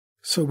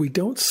So we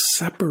don't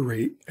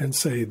separate and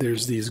say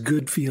there's these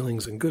good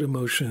feelings and good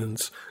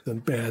emotions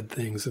and bad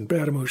things and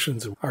bad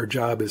emotions. Our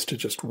job is to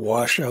just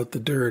wash out the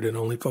dirt and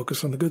only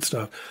focus on the good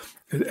stuff.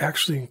 It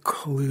actually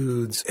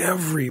includes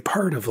every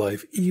part of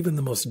life, even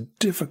the most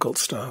difficult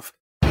stuff.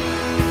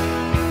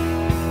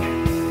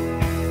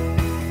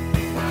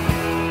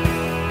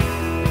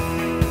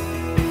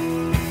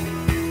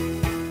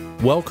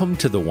 Welcome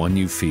to The One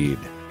You Feed.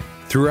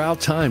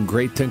 Throughout time,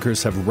 great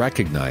thinkers have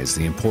recognized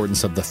the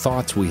importance of the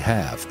thoughts we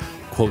have.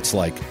 Quotes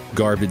like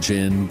garbage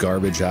in,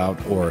 garbage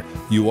out, or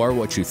you are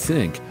what you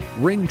think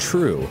ring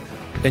true.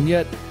 And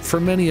yet, for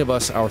many of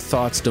us, our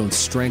thoughts don't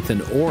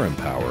strengthen or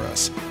empower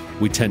us.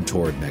 We tend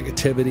toward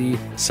negativity,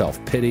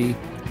 self-pity,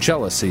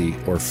 jealousy,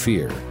 or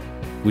fear.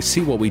 We see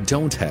what we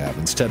don't have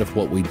instead of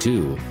what we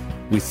do.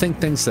 We think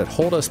things that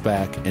hold us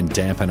back and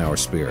dampen our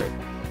spirit.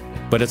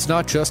 But it's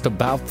not just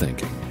about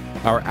thinking.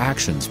 Our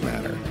actions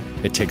matter.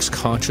 It takes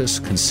conscious,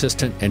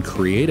 consistent, and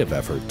creative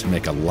effort to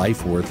make a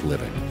life worth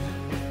living.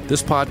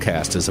 This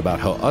podcast is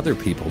about how other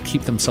people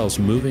keep themselves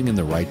moving in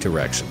the right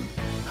direction,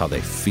 how they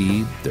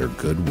feed their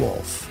good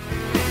wolf.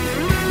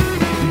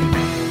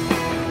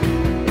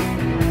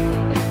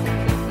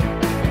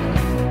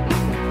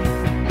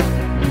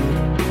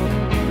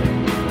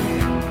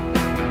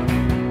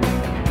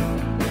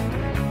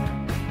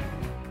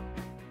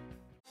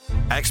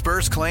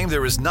 Experts claim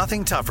there is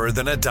nothing tougher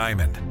than a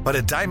diamond. But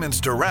at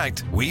Diamonds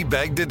Direct, we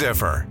beg to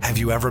differ. Have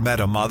you ever met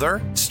a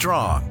mother?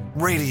 Strong,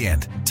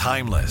 radiant,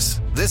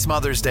 timeless. This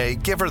Mother's Day,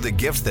 give her the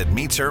gift that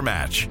meets her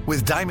match.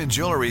 With diamond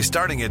jewelry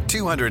starting at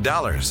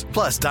 $200.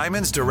 Plus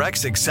Diamonds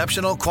Direct's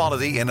exceptional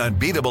quality and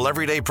unbeatable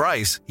everyday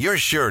price, you're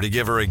sure to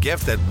give her a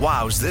gift that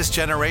wows this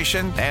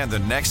generation and the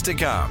next to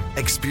come.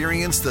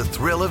 Experience the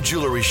thrill of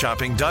jewelry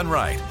shopping done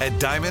right at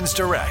Diamonds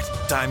Direct.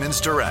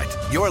 Diamonds Direct.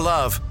 Your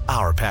love,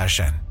 our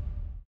passion.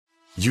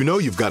 You know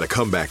you've got a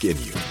comeback in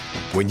you.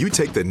 When you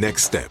take the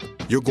next step,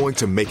 you're going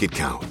to make it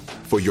count.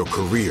 For your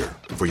career,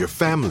 for your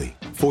family,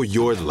 for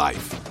your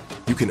life.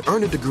 You can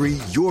earn a degree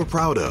you're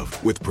proud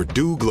of with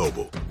Purdue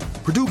Global.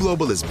 Purdue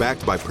Global is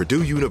backed by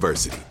Purdue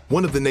University,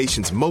 one of the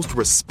nation's most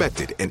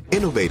respected and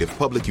innovative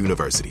public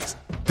universities.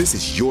 This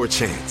is your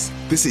chance.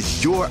 This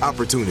is your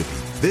opportunity.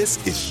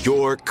 This is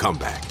your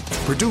comeback.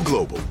 Purdue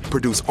Global,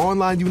 Purdue's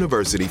online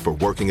university for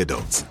working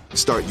adults.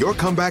 Start your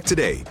comeback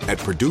today at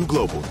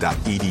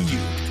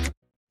purdueglobal.edu.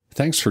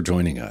 Thanks for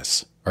joining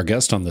us. Our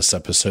guest on this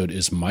episode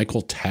is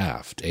Michael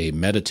Taft, a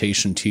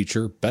meditation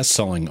teacher,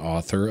 best-selling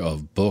author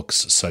of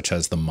books such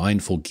as The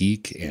Mindful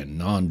Geek and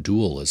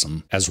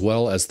Non-Dualism, as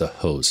well as the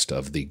host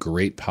of the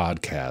great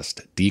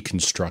podcast,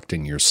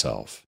 Deconstructing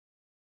Yourself.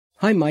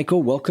 Hi,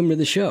 Michael. Welcome to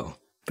the show.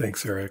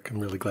 Thanks, Eric. I'm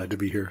really glad to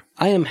be here.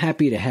 I am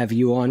happy to have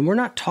you on. We're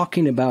not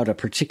talking about a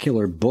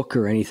particular book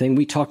or anything.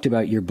 We talked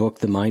about your book,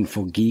 The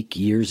Mindful Geek,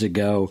 years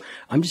ago.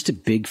 I'm just a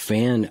big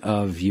fan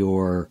of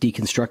your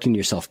Deconstructing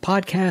Yourself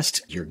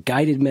podcast, your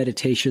guided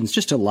meditations,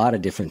 just a lot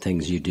of different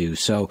things you do.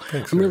 So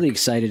Thanks, I'm really Eric.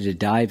 excited to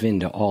dive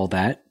into all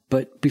that.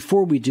 But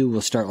before we do,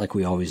 we'll start like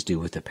we always do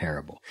with the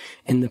parable.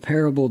 In the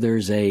parable,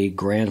 there's a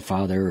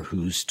grandfather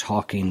who's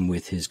talking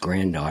with his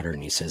granddaughter,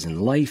 and he says, in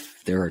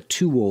life, there are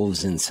two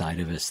wolves inside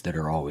of us that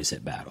are always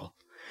at battle.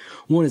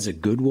 One is a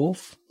good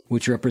wolf,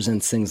 which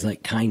represents things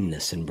like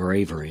kindness and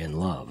bravery and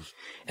love.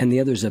 And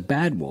the other is a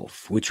bad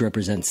wolf, which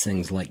represents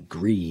things like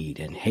greed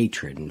and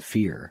hatred and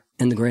fear.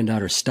 And the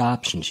granddaughter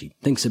stops, and she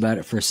thinks about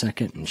it for a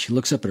second, and she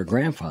looks up at her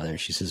grandfather, and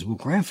she says, well,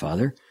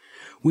 grandfather,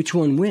 which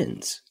one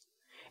wins?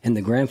 And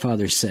the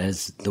grandfather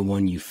says, the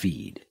one you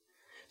feed.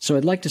 So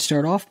I'd like to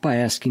start off by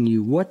asking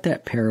you what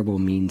that parable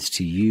means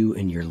to you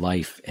in your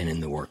life and in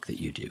the work that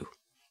you do.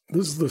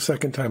 This is the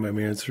second time I'm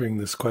answering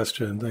this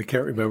question. I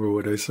can't remember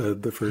what I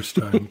said the first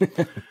time.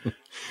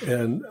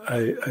 And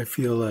I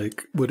feel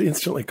like what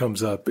instantly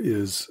comes up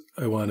is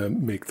I want to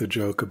make the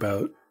joke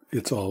about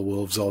it's all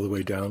wolves all the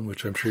way down,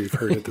 which I'm sure you've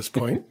heard at this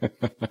point.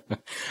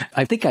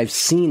 I think I've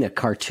seen a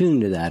cartoon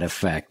to that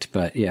effect,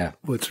 but yeah.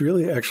 What's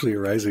really actually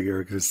arising,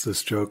 Eric, is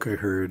this joke I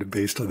heard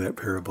based on that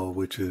parable,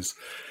 which is,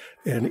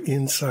 and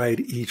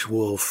inside each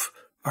wolf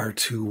are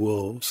two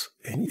wolves,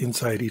 and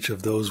inside each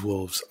of those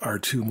wolves are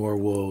two more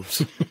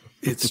wolves.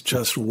 It's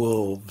just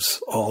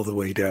wolves all the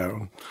way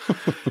down.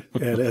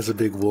 And as a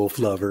big wolf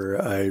lover,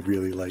 I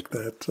really like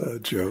that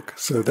joke.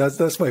 So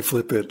that's my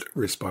flippant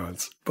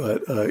response.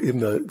 But in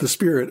the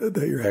spirit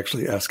that you're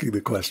actually asking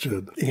the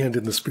question, and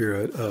in the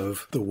spirit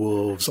of the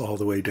wolves all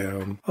the way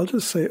down, I'll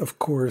just say, of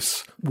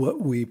course,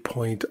 what we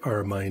point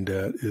our mind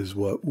at is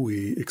what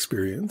we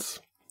experience.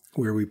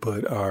 Where we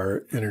put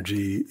our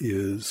energy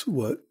is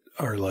what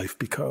our life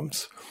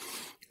becomes.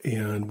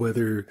 And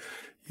whether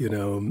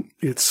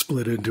it's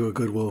split into a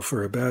good wolf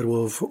or a bad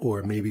wolf,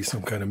 or maybe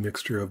some kind of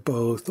mixture of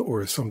both,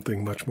 or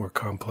something much more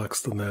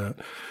complex than that.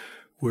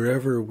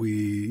 Wherever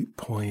we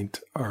point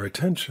our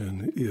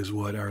attention is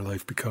what our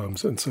life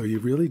becomes. And so you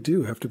really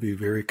do have to be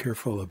very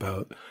careful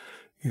about,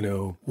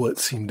 what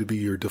seem to be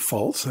your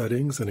default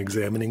settings and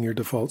examining your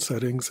default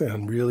settings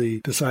and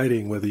really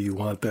deciding whether you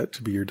want that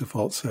to be your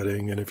default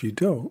setting. And if you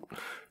don't,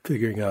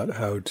 figuring out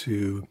how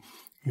to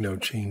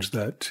change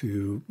that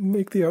to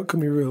make the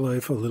outcome of your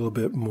life a little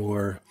bit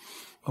more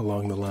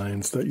along the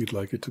lines that you'd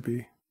like it to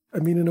be. I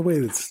mean, in a way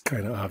that's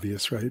kind of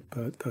obvious, right?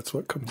 But that's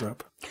what comes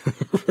up.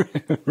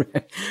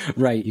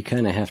 Right. You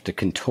kind of have to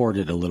contort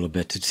it a little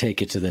bit to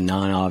take it to the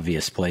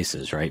non-obvious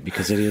places, right?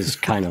 Because it is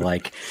kind of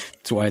like,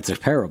 that's why it's a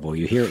parable.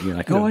 You hear it and you're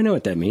like, oh, I know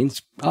what that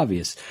means.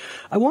 Obvious.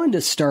 I wanted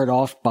to start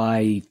off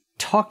by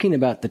talking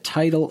about the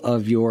title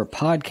of your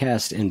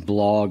podcast and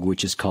blog,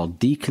 which is called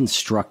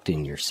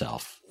Deconstructing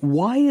Yourself.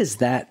 Why is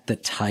that the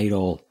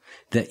title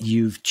that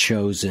you've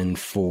chosen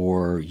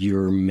for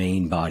your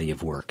main body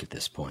of work at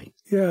this point?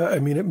 Yeah, I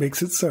mean, it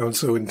makes it sound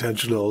so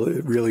intentional.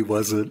 It really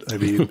wasn't. I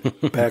mean,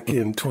 back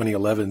in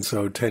 2011,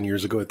 so 10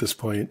 years ago at this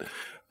point,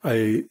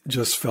 I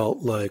just felt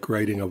like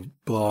writing a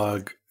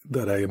blog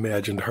that I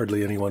imagined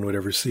hardly anyone would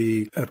ever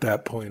see at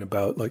that point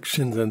about like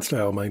Shinzen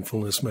style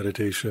mindfulness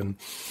meditation.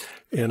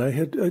 And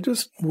I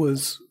just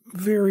was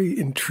very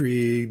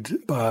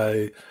intrigued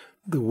by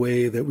the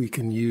way that we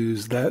can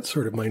use that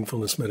sort of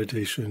mindfulness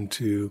meditation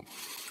to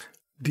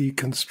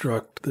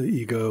deconstruct the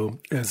ego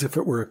as if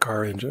it were a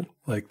car engine,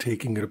 like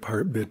taking it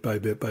apart bit by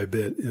bit by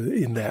bit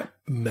in that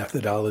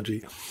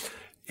methodology.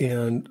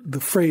 And the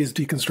phrase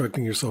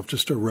deconstructing yourself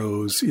just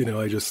arose.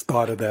 I just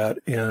thought of that.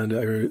 And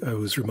I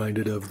was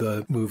reminded of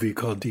the movie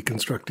called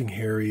Deconstructing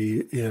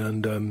Harry.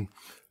 And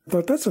I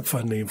thought that's a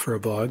fun name for a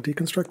blog,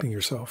 Deconstructing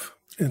Yourself.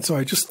 And so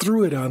I just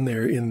threw it on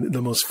there in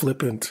the most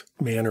flippant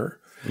manner.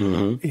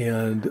 Mm-hmm.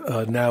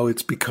 And now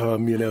it's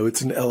become,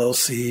 it's an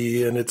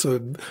LLC and it's a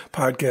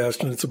podcast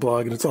and it's a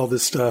blog and it's all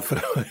this stuff.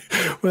 And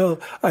well,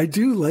 I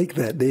do like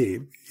that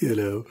name,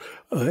 and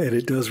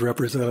it does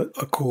represent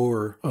a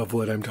core of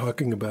what I'm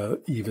talking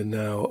about even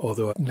now.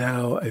 Although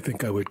now I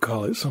think I would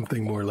call it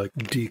something more like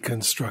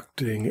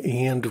deconstructing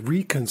and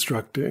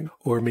reconstructing,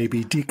 or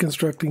maybe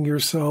deconstructing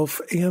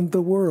yourself and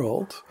the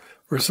world.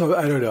 Or so,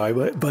 I don't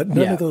know, but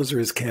none of those are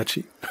as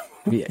catchy.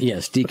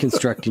 Yes,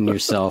 deconstructing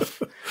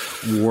yourself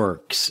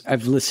works.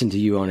 I've listened to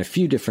you on a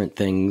few different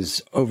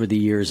things over the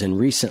years and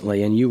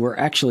recently, and you were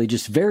actually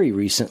just very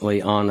recently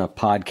on a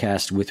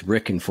podcast with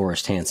Rick and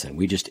Forrest Hansen.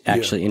 We just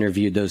actually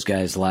interviewed those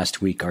guys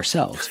last week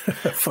ourselves.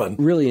 Fun.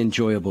 Really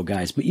enjoyable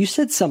guys. But you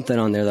said something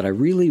on there that I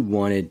really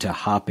wanted to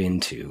hop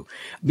into,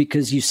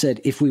 because you said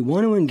if we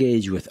want to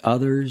engage with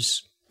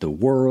others, the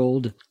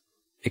world,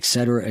 et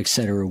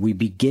cetera, we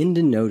begin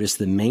to notice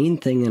the main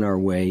thing in our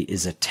way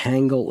is a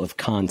tangle of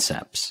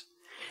concepts.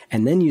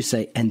 And then you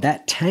say, and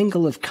that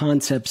tangle of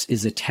concepts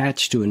is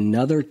attached to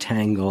another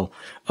tangle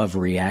of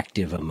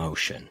reactive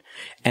emotion.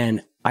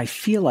 And I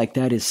feel like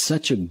that is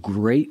such a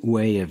great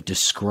way of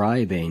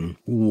describing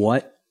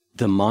what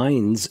the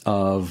minds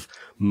of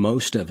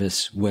most of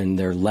us, when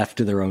they're left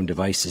to their own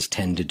devices,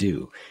 tend to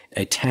do.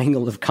 A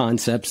tangle of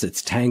concepts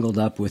that's tangled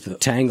up with a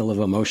tangle of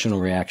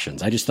emotional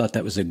reactions. I just thought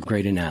that was a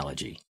great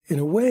analogy. In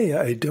a way,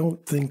 I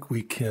don't think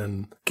we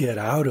can get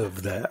out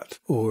of that.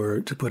 Or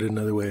to put it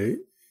another way,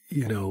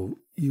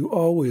 you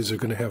always are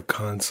going to have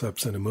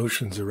concepts and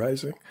emotions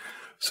arising.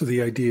 So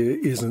the idea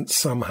isn't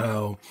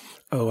somehow,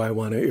 I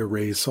want to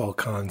erase all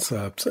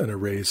concepts and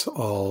erase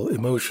all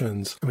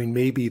emotions. I mean,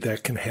 maybe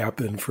that can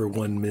happen for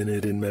 1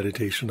 minute in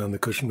meditation on the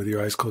cushion with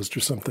your eyes closed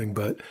or something.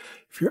 But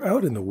if you're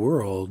out in the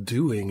world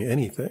doing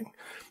anything,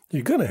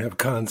 you're going to have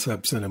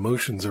concepts and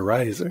emotions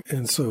arising.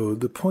 And so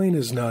the point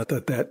is not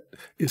that that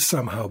is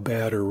somehow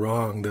bad or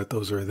wrong that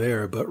those are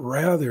there, but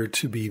rather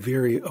to be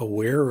very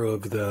aware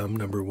of them,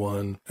 number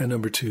one, and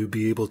number two,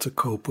 be able to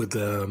cope with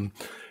them.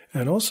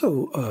 And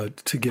also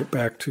to get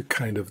back to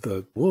kind of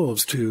the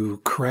wolves, to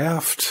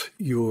craft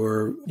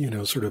your,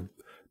 sort of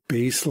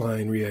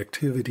baseline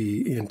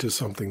reactivity into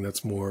something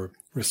that's more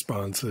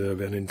responsive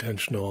and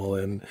intentional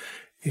and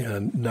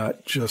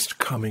not just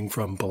coming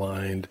from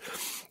blind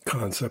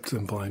concepts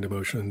and blind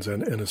emotions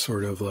and a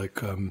sort of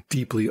like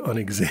deeply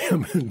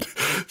unexamined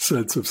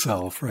sense of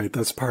self, right?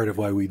 That's part of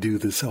why we do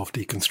the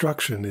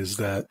self-deconstruction, is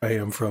that I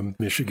am from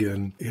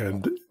Michigan,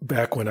 and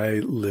back when I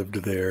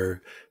lived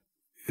there,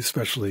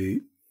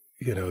 especially,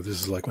 this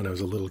is like when I was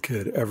a little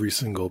kid, every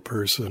single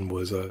person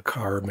was a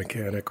car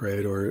mechanic,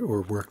 right?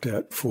 Or worked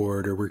at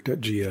Ford or worked at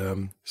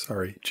GM.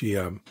 Sorry,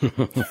 GM.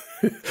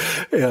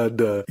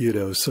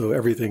 And, so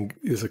everything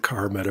is a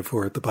car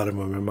metaphor at the bottom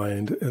of my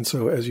mind. And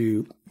so as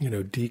you,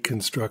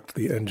 deconstruct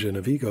the engine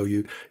of ego,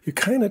 you're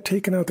kind of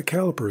taking out the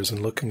calipers and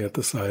looking at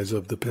the size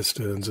of the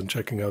pistons and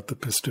checking out the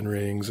piston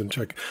rings and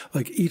check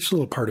like each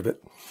little part of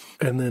it.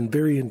 And then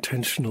very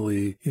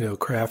intentionally,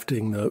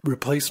 crafting the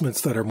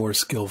replacements that are more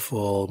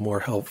skillful,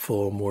 more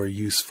helpful, more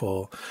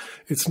useful.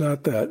 It's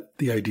not that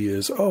the idea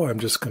is, I'm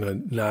just going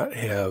to not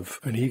have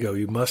an ego.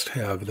 You must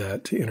have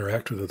that to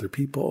interact with other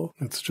people.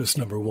 It's just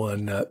number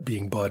one, not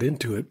being bought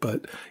into it.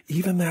 But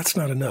even that's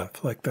not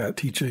enough. Like that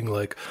teaching,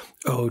 like,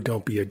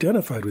 don't be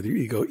identified with your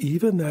ego.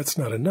 Even that's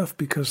not enough,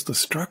 because the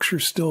structure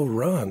still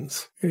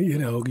runs.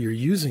 You're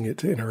using it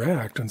to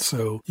interact. And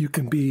so you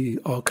can be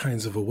all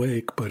kinds of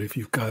awake, but if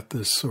you've got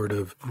this sort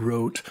of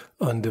rote,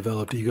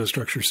 undeveloped ego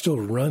structure still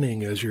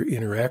running as your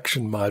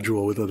interaction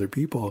module with other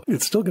people,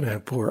 it's still going to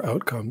have poor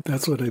outcome.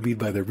 That's what I mean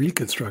by the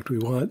reconstruct. We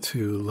want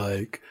to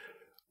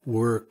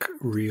work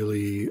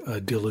really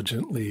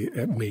diligently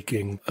at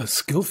making a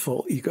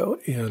skillful ego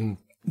and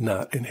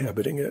not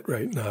inhabiting it,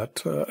 right?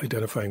 Not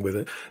identifying with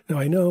it. Now,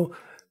 I know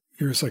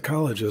you're a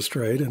psychologist,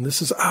 right? And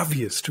this is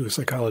obvious to a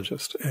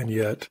psychologist, and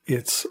yet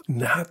it's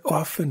not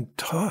often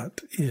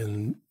taught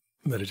in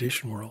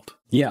meditation world.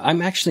 Yeah,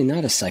 I'm actually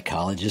not a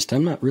psychologist.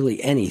 I'm not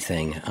really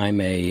anything. I'm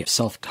a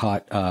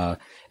self-taught,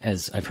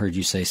 as I've heard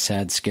you say,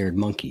 sad, scared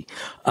monkey.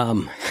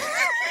 And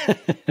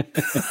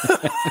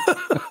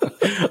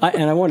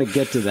I want to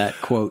get to that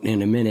quote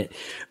in a minute.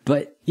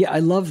 But yeah, I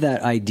love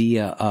that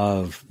idea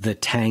of the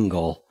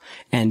tangle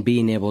and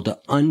being able to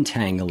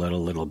untangle it a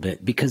little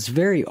bit, because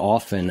very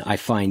often I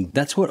find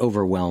that's what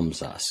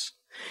overwhelms us,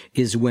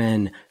 is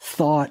when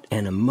thought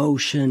and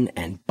emotion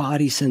and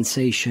body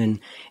sensation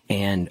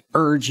and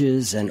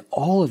urges and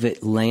all of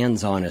it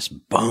lands on us,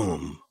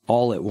 boom,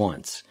 all at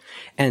once.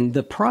 And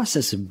the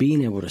process of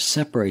being able to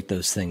separate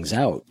those things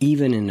out,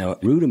 even in a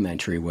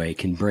rudimentary way,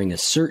 can bring a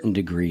certain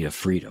degree of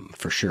freedom,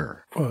 for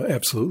sure. Well,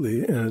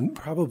 absolutely. And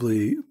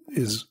probably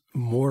is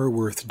more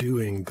worth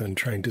doing than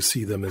trying to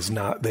see them as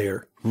not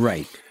there.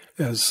 Right.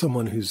 As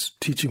someone who's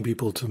teaching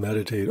people to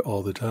meditate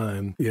all the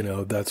time,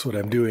 that's what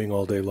I'm doing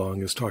all day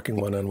long, is talking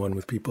one-on-one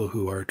with people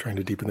who are trying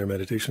to deepen their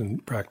meditation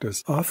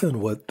practice.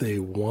 Often what they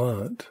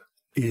want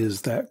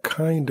is that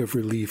kind of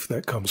relief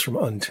that comes from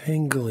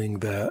untangling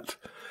that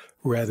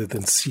rather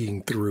than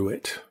seeing through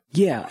it.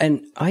 Yeah,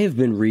 and I have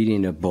been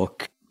reading a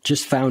book,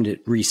 just found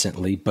it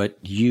recently, but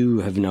you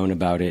have known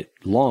about it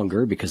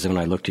longer because when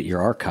I looked at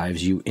your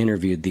archives, you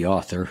interviewed the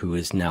author who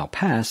is now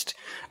passed.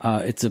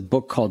 It's a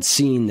book called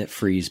Seeing That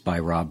Frees by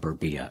Rob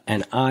Burbea.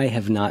 And I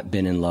have not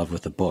been in love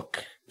with a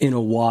book in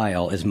a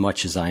while as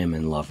much as I am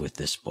in love with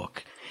this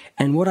book.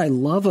 And what I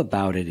love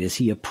about it is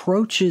he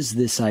approaches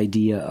this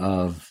idea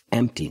of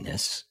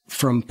emptiness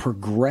from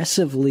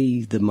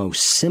progressively the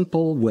most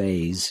simple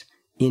ways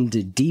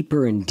into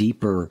deeper and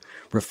deeper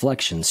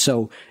reflections.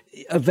 So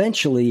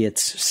eventually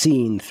it's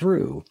seen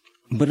through,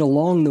 but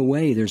along the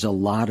way, there's a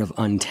lot of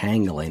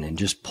untangling and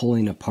just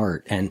pulling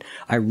apart. And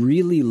I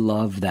really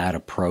love that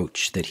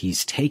approach that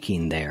he's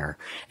taking there.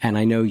 And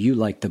I know you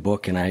liked the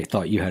book, and I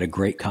thought you had a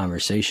great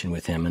conversation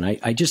with him. And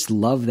I just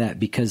love that,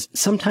 because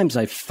sometimes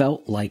I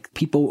felt like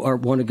people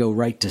want to go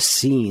right to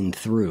seeing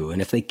through.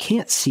 And if they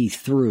can't see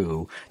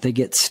through, they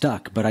get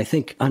stuck. But I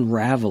think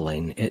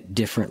unraveling at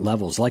different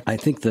levels, like I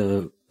think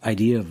the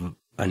idea of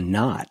a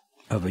knot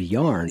of a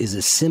yarn is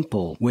a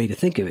simple way to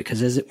think of it,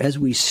 because as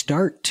we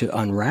start to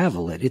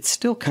unravel it, it's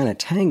still kind of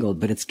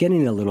tangled, but it's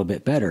getting a little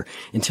bit better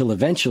until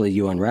eventually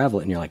you unravel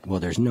it and you're like, well,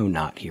 there's no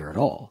knot here at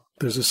all.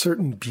 There's a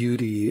certain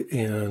beauty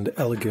and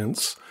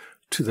elegance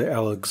to the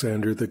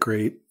Alexander the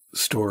Great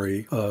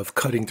story of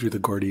cutting through the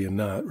Gordian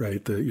knot,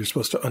 right? You're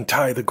supposed to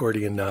untie the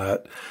Gordian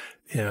knot,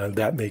 and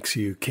that makes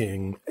you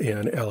king.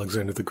 And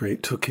Alexander the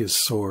Great took his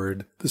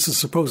sword, this is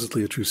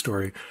supposedly a true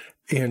story,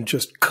 and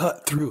just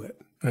cut through it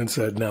and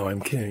said, now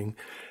I'm king.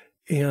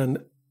 And,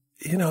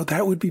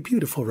 that would be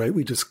beautiful, right?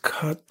 We just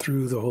cut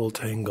through the whole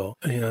tangle.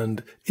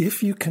 And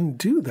if you can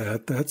do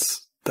that,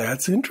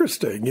 that's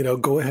interesting.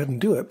 Go ahead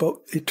and do it. But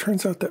it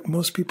turns out that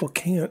most people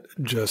can't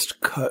just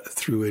cut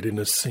through it in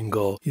a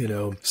single,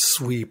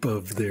 sweep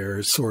of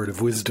their sword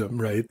of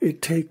wisdom, right?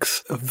 It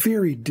takes a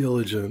very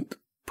diligent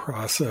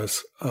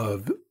process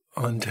of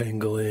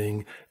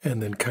untangling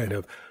and then kind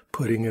of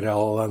putting it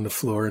all on the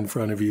floor in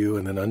front of you,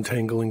 and then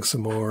untangling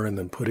some more, and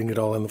then putting it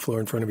all on the floor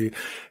in front of you.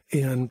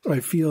 And I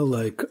feel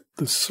like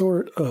the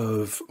sort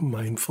of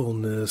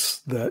mindfulness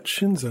that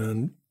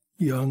Shinzen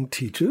Young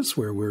teaches,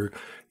 where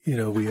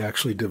we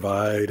actually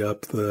divide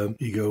up the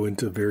ego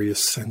into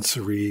various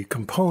sensory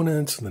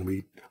components, and then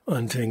we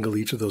untangle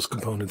each of those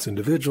components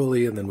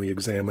individually, and then we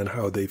examine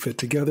how they fit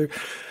together.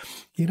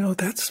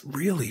 That's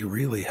really,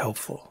 really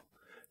helpful.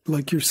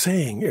 Like you're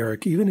saying,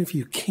 Eric, even if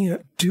you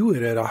can't do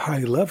it at a high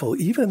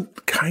level, even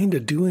kind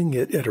of doing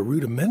it at a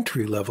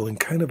rudimentary level in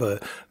kind of a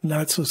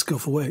not so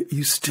skillful way,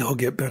 you still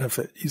get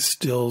benefit. You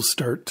still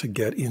start to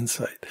get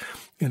insight.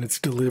 And it's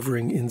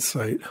delivering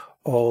insight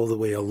all the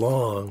way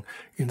along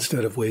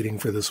instead of waiting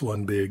for this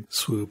one big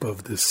swoop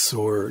of this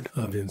sword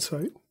of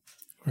insight,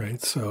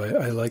 right? So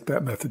I like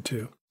that method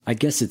too. I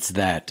guess it's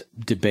that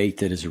debate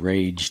that has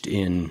raged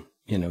in,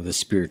 the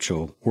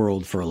spiritual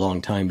world for a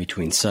long time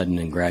between sudden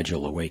and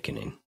gradual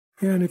awakening.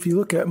 Yeah, and if you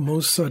look at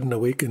most sudden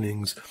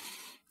awakenings,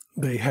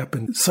 they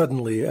happen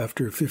suddenly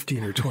after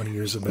 15 or 20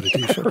 years of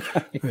meditation.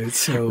 Right.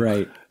 So,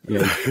 right.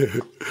 Yeah.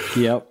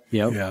 Yep.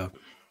 Yeah.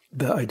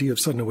 The idea of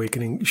sudden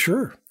awakening,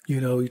 sure.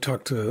 You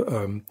talk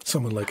to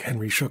someone like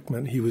Henry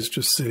Schuckman. He was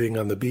just sitting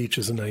on the beach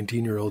as a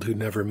 19-year-old who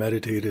never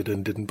meditated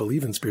and didn't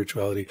believe in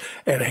spirituality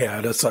and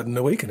had a sudden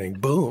awakening.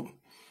 Boom.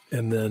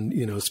 And then,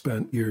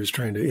 spent years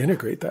trying to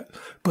integrate that.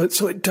 But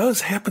so it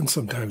does happen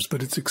sometimes,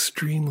 but it's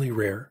extremely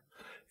rare.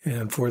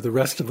 And for the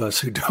rest of us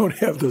who don't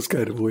have those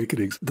kind of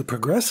awakenings, the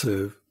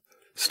progressive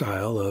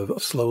style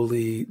of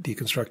slowly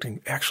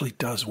deconstructing actually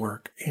does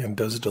work and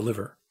does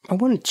deliver. I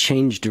want to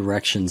change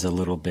directions a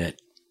little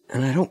bit,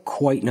 and I don't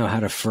quite know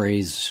how to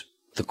phrase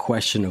the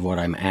question of what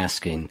I'm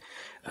asking,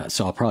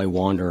 so I'll probably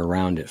wander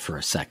around it for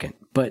a second.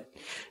 But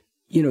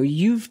You know,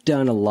 you've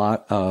done a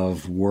lot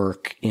of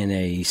work in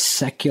a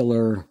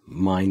secular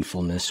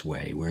mindfulness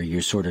way, where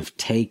you sort of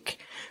take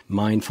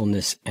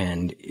mindfulness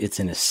and it's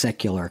in a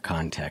secular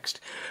context.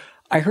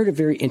 I heard a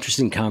very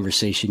interesting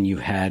conversation you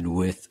had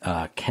with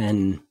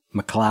Ken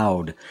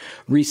MacLeod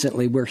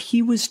recently, where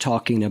he was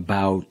talking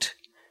about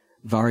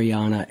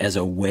Vajrayana as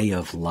a way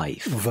of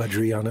life.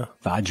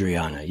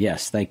 Vajrayana,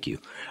 yes, thank you.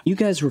 You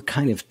guys were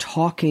kind of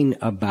talking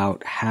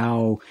about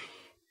how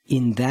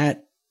in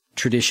that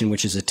tradition,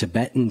 which is a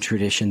Tibetan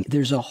tradition,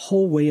 there's a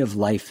whole way of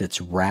life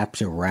that's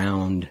wrapped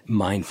around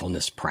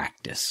mindfulness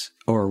practice,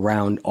 or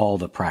around all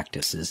the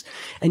practices.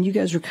 And you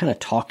guys were kind of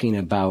talking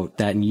about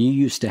that, and you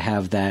used to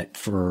have that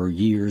for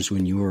years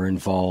when you were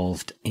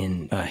involved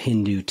in a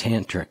Hindu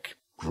tantric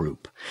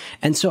group.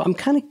 And so I'm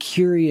kind of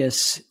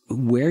curious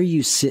where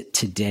you sit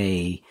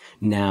today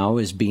now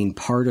as being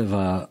part of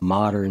a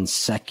modern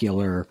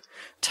secular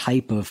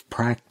type of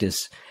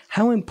practice,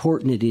 how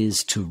important it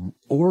is to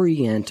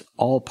orient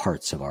all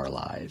parts of our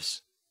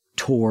lives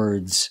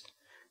towards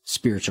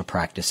spiritual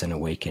practice and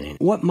awakening.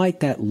 What might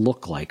that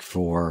look like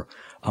for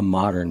a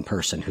modern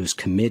person who's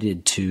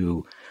committed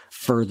to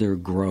further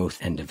growth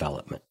and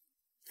development?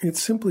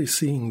 It's simply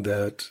seeing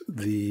that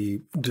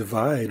the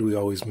divide we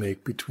always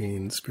make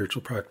between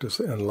spiritual practice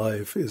and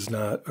life is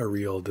not a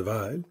real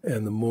divide.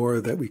 And the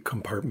more that we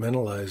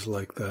compartmentalize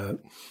like that,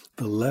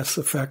 the less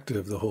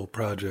effective the whole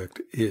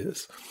project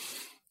is.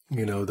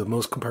 You know, the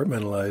most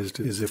compartmentalized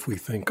is if we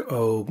think,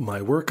 oh,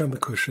 my work on the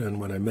cushion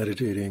when I'm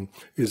meditating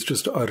is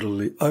just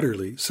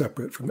utterly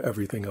separate from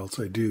everything else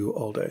I do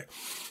all day.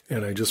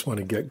 And I just want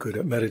to get good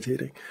at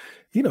meditating.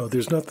 You know,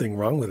 there's nothing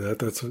wrong with that.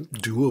 That's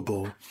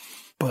doable.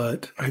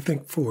 But I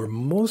think for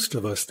most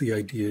of us, the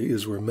idea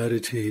is we're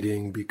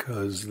meditating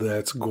because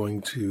that's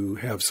going to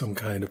have some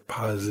kind of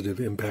positive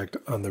impact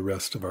on the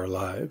rest of our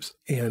lives.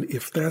 And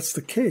if that's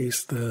the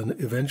case, then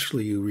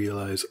eventually you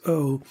realize,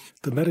 oh,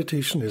 the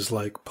meditation is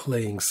like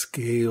playing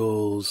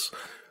scales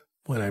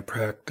when I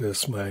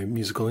practice my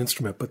musical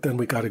instrument, but then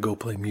we got to go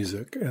play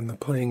music. And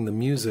playing the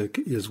music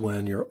is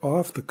when you're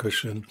off the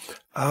cushion,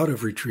 out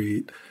of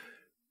retreat,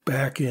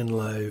 back in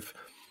life,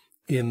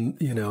 in,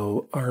 you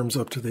know, arms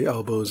up to the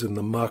elbows in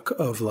the muck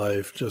of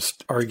life,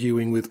 just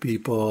arguing with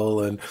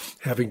people and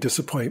having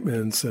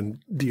disappointments and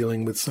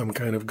dealing with some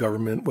kind of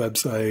government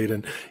website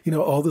and, you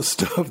know, all the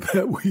stuff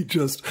that we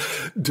just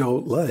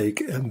don't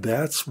like. And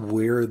that's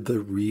where the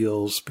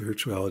real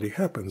spirituality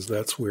happens.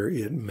 That's where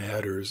it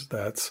matters.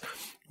 That's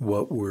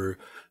what we're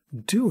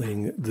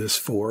doing this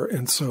for.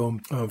 And so,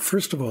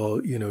 first of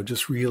all, you know,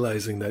 just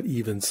realizing that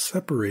even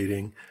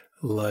separating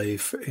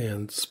life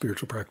and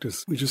spiritual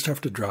practice, we just have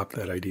to drop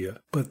that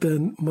idea. But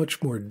then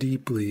much more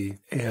deeply,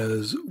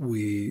 as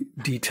we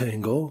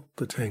detangle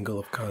the tangle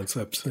of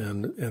concepts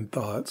and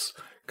thoughts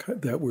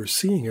that we're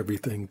seeing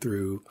everything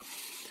through,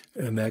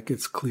 and that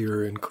gets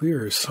clearer and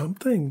clearer,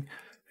 something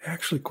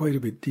actually quite a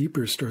bit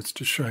deeper starts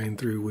to shine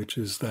through, which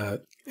is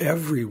that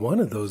every one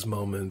of those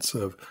moments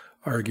of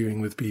arguing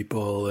with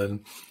people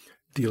and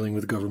dealing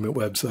with government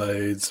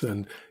websites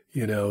and,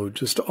 you know,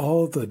 just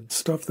all the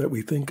stuff that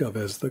we think of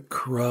as the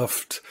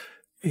cruft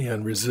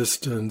and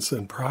resistance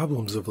and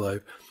problems of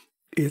life,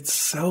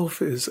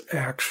 itself is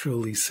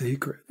actually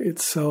sacred.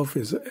 Itself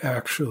is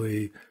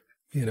actually,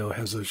 you know,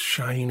 has a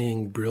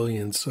shining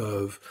brilliance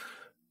of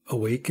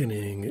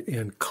awakening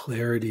and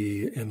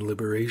clarity and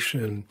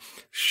liberation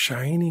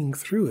shining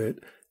through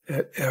it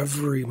at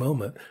every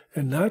moment.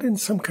 And not in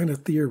some kind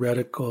of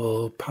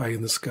theoretical pie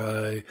in the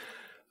sky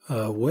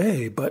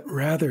way, but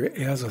rather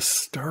as a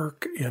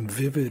stark and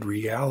vivid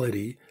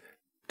reality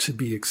to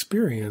be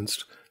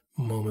experienced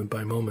moment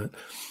by moment.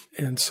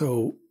 And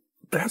so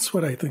that's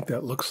what I think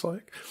that looks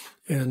like.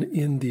 And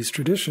in these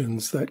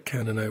traditions that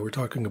Ken and I were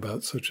talking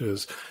about, such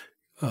as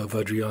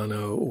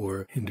Vajrayana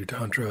or Hindu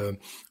Tantra,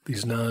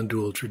 these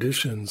non-dual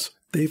traditions,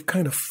 they've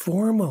kind of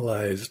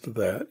formalized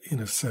that in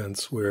a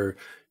sense where,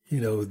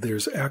 you know,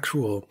 there's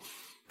actual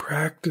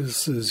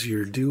practices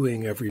you're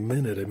doing every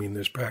minute. I mean,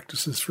 there's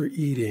practices for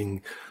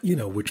eating, you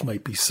know, which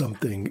might be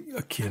something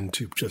akin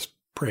to just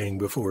praying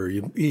before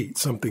you eat,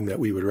 something that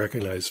we would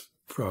recognize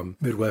from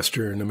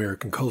Midwestern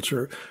American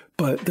culture.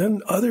 But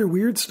then other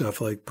weird stuff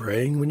like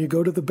praying when you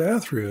go to the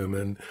bathroom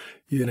and,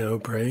 you know,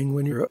 praying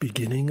when you're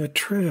beginning a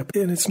trip.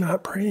 And it's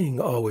not praying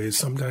always.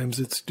 Sometimes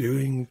it's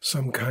doing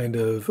some kind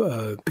of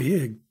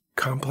big,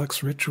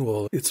 complex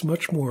ritual. It's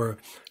much more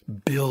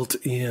built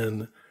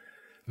in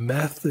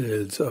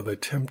methods of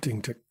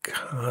attempting to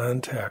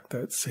contact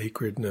that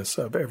sacredness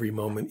of every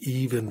moment,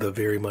 even the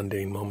very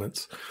mundane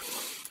moments.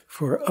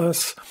 For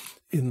us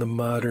in the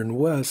modern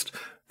West,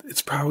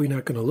 it's probably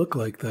not going to look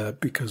like that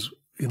because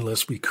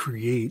unless we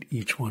create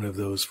each one of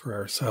those for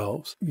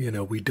ourselves, you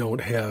know, we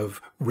don't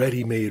have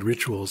ready-made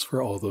rituals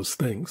for all those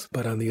things.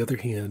 But on the other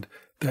hand,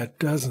 that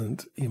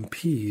doesn't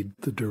impede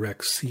the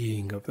direct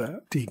seeing of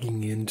that,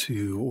 digging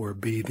into or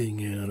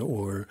bathing in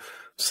or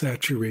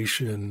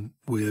saturation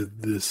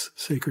with this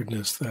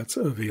sacredness that's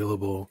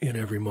available in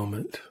every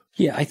moment.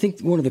 Yeah, I think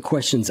one of the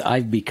questions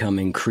I've become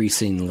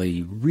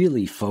increasingly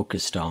really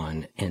focused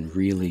on and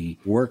really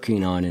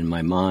working on in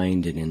my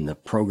mind and in the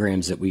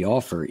programs that we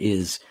offer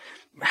is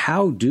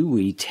how do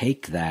we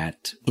take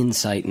that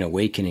insight and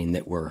awakening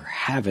that we're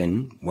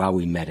having while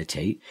we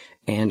meditate,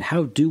 and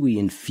how do we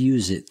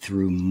infuse it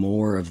through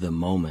more of the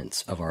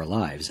moments of our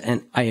lives?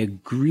 And I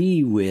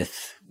agree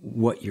with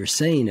what you're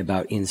saying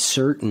about in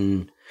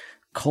certain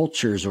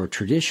cultures or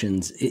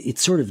traditions,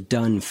 it's sort of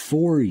done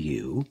for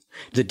you.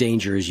 The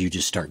danger is you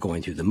just start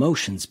going through the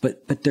motions,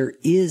 but there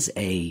is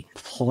a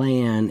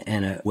plan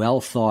and a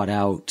well thought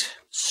out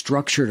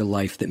structure to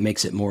life that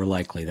makes it more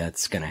likely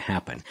that's going to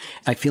happen.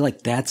 I feel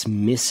like that's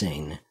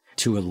missing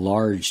to a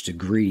large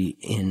degree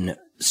in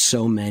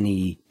so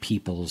many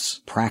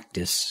people's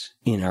practice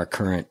in our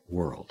current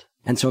world.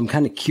 And so I'm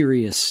kind of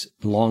curious,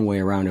 long way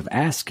around, of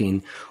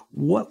asking,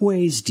 what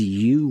ways do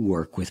you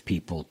work with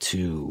people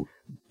to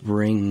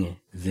bring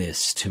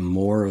this to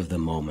more of the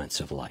moments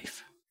of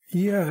life?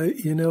 Yeah,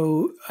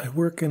 I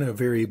work in a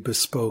very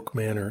bespoke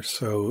manner.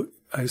 So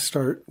I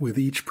start with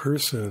each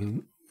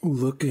person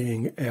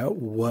looking at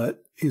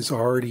what is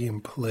already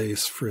in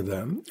place for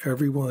them.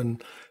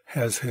 Everyone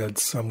has had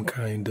some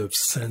kind of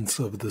sense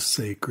of the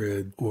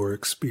sacred or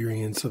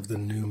experience of the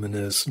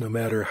numinous, no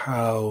matter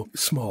how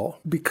small,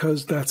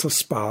 because that's a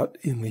spot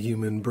in the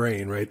human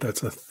brain, right?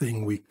 That's a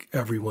thing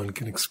everyone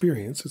can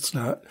experience. It's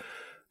not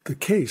the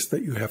case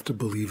that you have to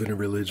believe in a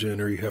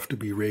religion or you have to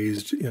be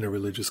raised in a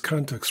religious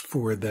context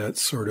for that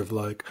sort of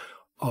like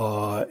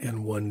awe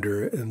and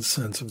wonder and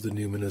sense of the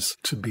numinous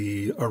to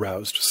be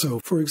aroused.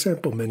 So, for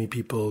example, many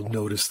people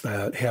notice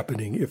that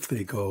happening if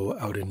they go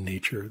out in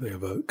nature. They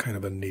have a kind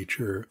of a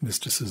nature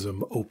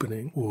mysticism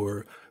opening,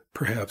 or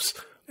perhaps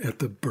at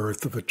the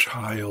birth of a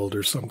child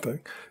or something.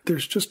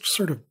 There's just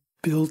sort of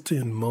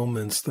built-in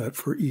moments that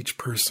for each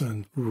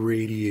person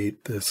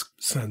radiate this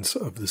sense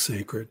of the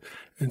sacred.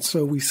 And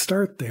so we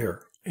start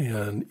there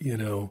and,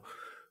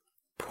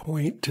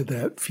 point to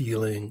that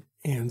feeling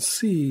and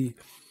see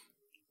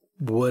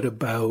what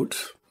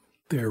about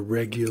their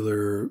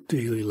regular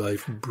daily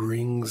life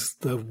brings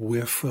the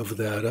whiff of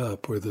that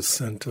up, or the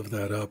scent of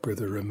that up, or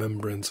the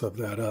remembrance of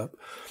that up.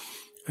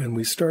 And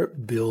we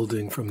start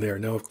building from there.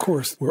 Now, of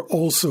course, we're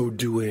also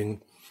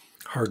doing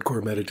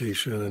hardcore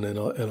meditation and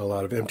a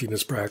lot of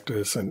emptiness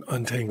practice and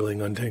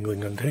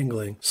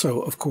untangling.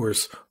 So, of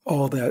course,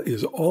 all that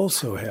is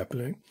also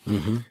happening.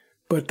 Mm-hmm.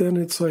 But then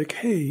it's like,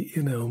 hey,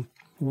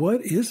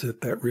 what is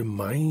it that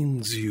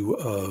reminds you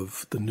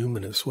of the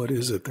numinous? What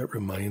is it that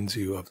reminds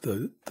you of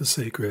the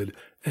sacred?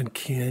 And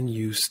can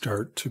you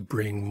start to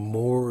bring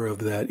more of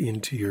that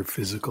into your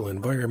physical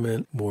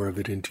environment, more of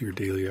it into your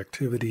daily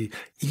activity,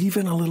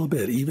 even a little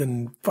bit,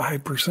 even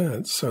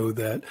 5%, so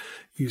that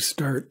you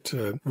start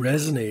to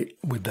resonate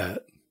with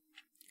that,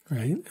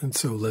 right? And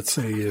so let's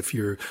say if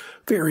you're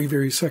very,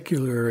 very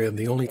secular and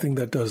the only thing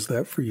that does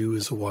that for you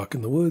is a walk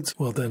in the woods,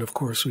 well, then, of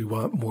course, we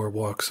want more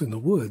walks in the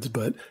woods.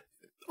 But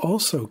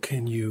also,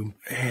 can you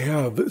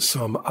have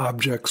some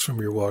objects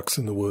from your walks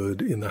in the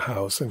wood in the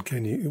house, and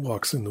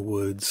walks in the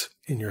woods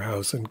in your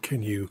house, and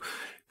can you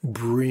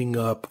bring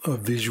up a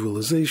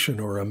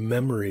visualization or a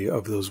memory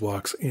of those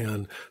walks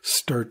and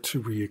start to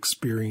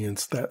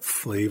re-experience that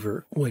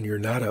flavor when you're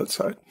not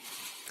outside?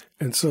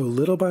 And so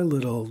little by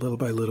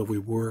little, we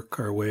work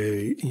our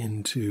way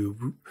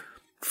into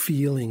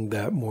feeling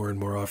that more and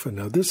more often.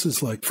 Now, this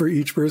is like for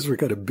each person, we're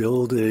kind of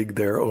building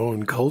their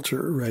own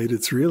culture, right?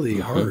 It's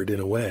really hard in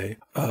a way.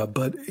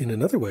 But in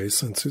another way,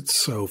 since it's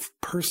so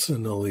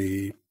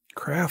personally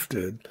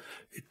crafted,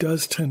 it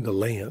does tend to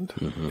land.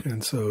 Mm-hmm.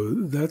 And so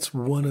that's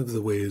one of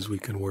the ways we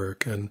can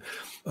work. And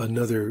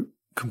another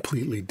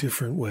completely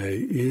different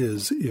way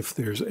is if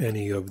there's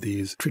any of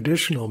these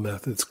traditional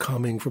methods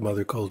coming from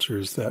other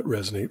cultures that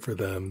resonate for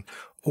them,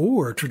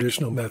 or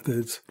traditional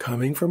methods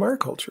coming from our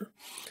culture.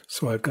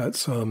 So I've got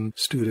some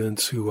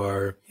students who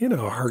are,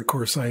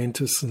 hardcore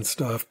scientists and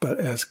stuff, but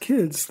as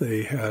kids,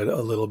 they had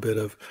a little bit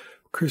of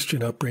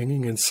Christian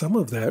upbringing, and some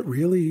of that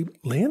really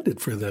landed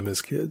for them as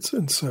kids.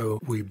 And so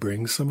we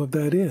bring some of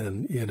that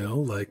in,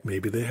 like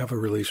maybe they have a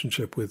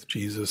relationship with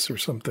Jesus or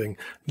something,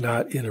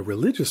 not in a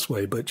religious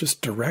way, but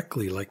just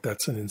directly, like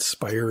that's an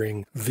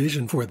inspiring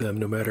vision for them,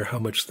 no matter how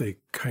much they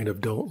kind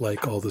of don't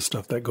like all the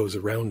stuff that goes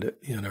around it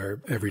in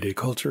our everyday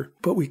culture.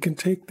 But we can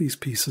take these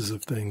pieces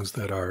of things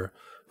that are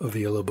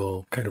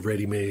available, kind of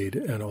ready-made,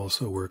 and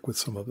also work with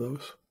some of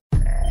those.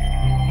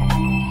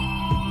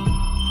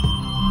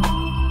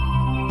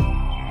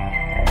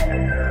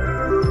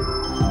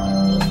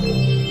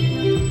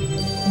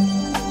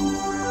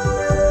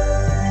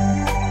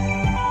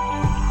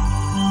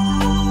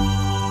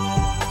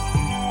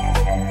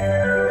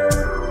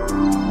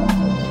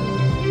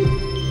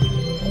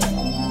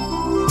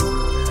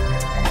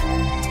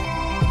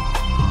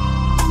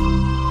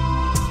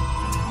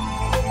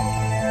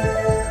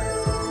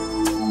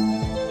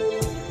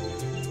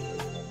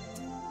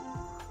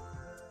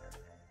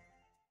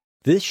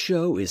 This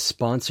show is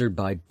sponsored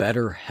by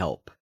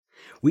BetterHelp.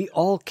 We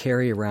all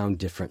carry around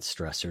different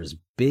stressors,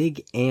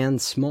 big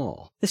and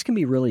small. This can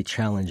be really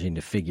challenging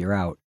to figure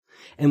out.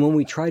 And when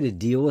we try to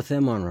deal with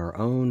them on our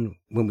own,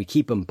 when we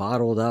keep them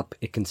bottled up,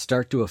 it can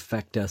start to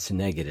affect us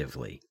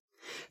negatively.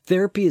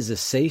 Therapy is a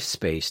safe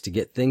space to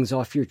get things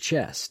off your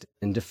chest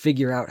and to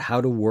figure out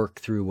how to work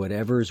through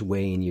whatever's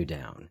weighing you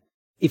down.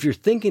 If you're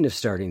thinking of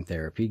starting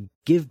therapy,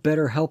 give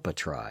BetterHelp a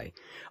try.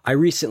 I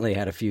recently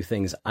had a few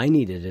things I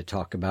needed to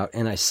talk about,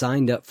 and I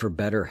signed up for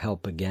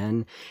BetterHelp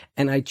again.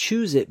 And I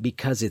choose it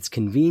because it's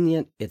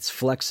convenient, it's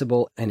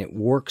flexible, and it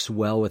works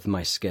well with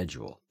my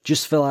schedule.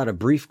 Just fill out a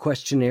brief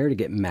questionnaire to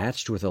get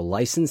matched with a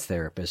licensed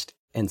therapist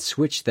and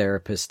switch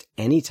therapist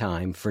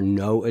anytime for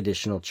no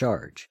additional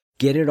charge.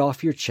 Get it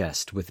off your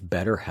chest with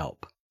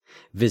BetterHelp.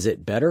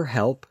 Visit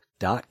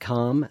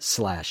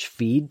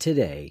BetterHelp.com/feed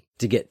today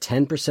to get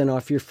 10%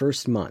 off your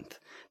first month.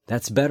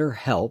 That's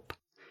BetterHelp,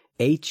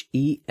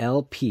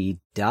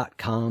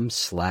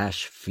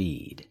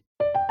 HELP.com/feed.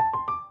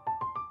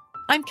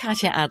 I'm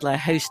Katya Adler,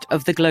 host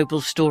of The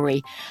Global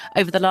Story.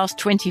 Over the last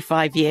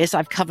 25 years,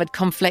 I've covered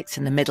conflicts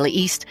in the Middle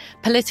East,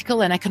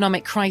 political and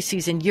economic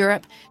crises in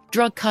Europe,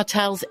 drug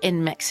cartels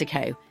in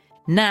Mexico.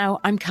 Now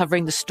I'm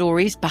covering the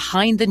stories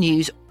behind the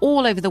news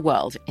all over the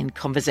world in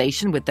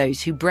conversation with those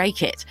who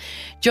break it.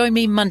 Join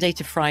me Monday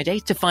to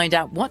Friday to find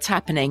out what's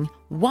happening,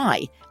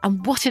 why,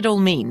 and what it all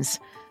means.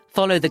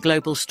 Follow The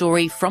Global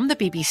Story from the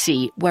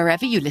BBC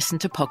wherever you listen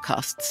to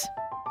podcasts.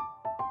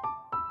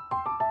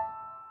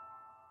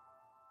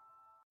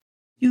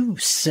 You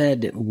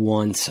said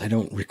once, I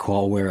don't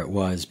recall where it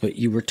was, but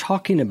you were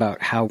talking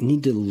about how we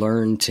need to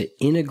learn to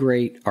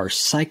integrate our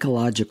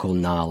psychological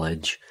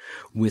knowledge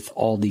with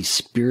all these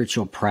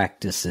spiritual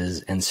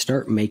practices and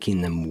start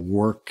making them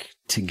work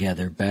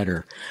together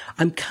better.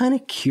 I'm kind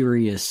of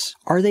curious,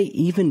 are they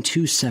even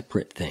two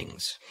separate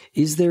things?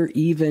 Is there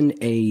even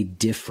a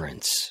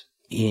difference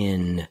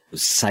in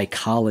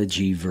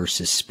psychology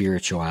versus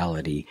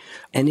spirituality?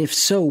 And if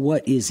so,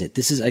 what is it?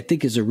 This is, I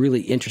think, is a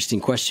really interesting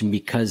question,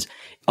 because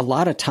a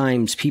lot of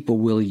times people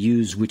will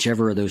use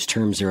whichever of those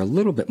terms they're a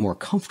little bit more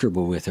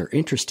comfortable with or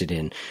interested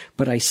in,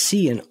 but I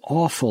see an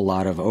awful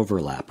lot of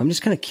overlap. I'm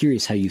just kind of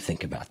curious how you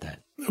think about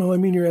that. Well, I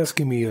mean, you're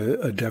asking me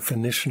a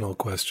definitional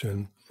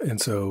question. And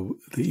so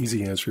the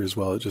easy answer is,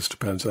 well, it just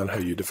depends on how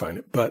you define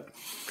it. But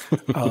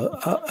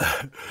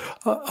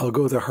I'll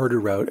go the harder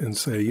route and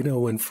say,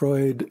 when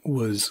Freud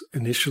was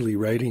initially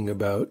writing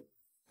about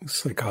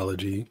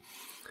psychology,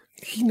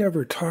 he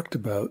never talked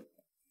about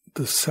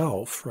the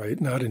self,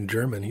 right? Not in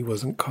German. He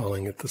wasn't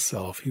calling it the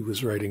self. He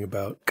was writing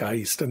about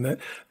Geist. And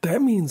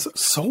that means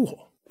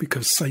soul,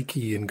 because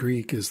psyche in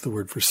Greek is the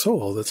word for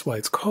soul. That's why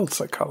it's called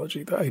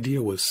psychology. The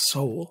idea was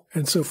soul.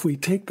 And so if we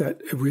take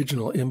that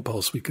original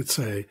impulse, we could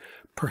say,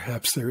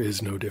 perhaps there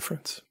is no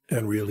difference.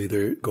 And really,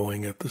 they're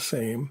going at the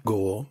same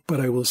goal. But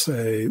I will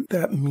say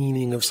that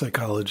meaning of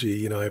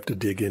psychology, I have to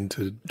dig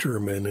into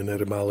German and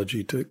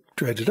etymology to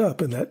dredge it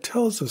up. And that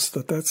tells us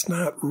that that's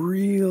not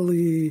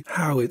really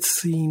how it's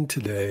seen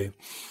today.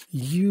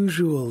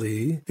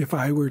 Usually, if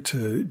I were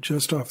to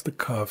just off the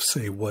cuff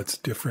say what's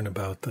different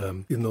about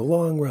them, in the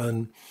long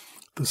run,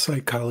 the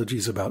psychology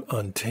is about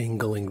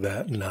untangling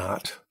that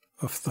knot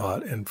of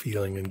thought and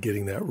feeling and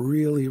getting that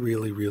really,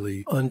 really,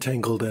 really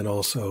untangled and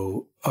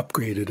also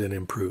upgraded and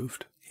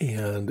improved.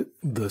 And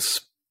the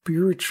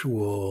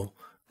spiritual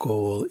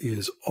goal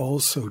is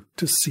also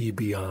to see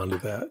beyond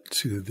that,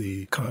 to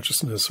the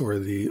consciousness or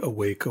the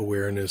awake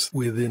awareness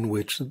within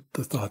which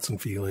the thoughts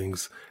and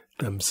feelings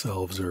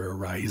themselves are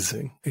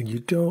arising. And you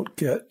don't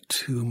get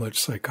too much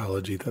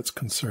psychology that's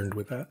concerned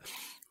with that.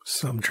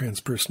 Some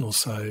transpersonal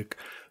psych,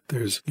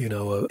 there's,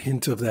 a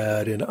hint of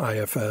that in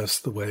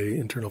IFS, the way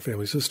internal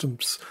family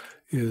systems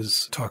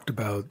is talked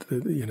about.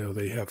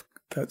 They have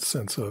that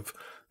sense of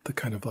the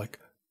kind of like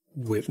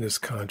witness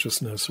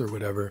consciousness or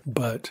whatever.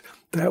 But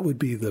that would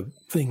be the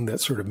thing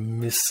that's sort of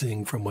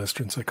missing from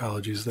Western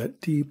psychology, is that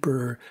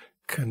deeper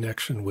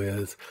connection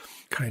with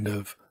kind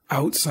of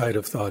outside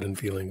of thought and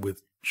feeling,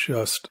 with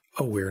just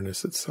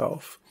awareness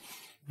itself,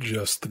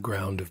 just the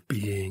ground of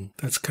being.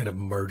 That's kind of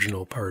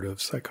marginal part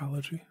of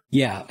psychology.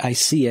 Yeah, I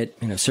see it.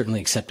 Certainly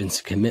acceptance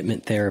and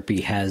commitment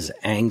therapy has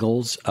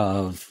angles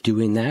of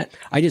doing that.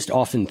 I just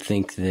often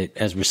think that,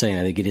 as we're saying,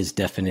 I think it is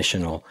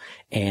definitional,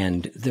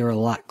 and they're a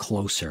lot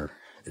closer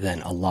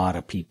than a lot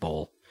of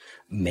people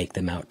make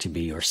them out to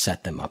be or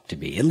set them up to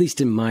be, at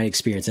least in my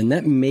experience. And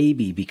that may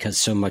be because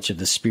so much of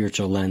the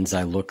spiritual lens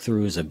I look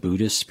through is a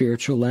Buddhist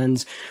spiritual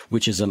lens,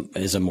 which is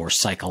a more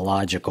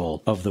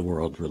psychological of the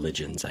world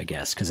religions, I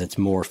guess, because it's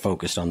more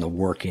focused on the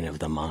working of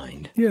the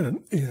mind. Yeah,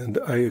 and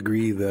I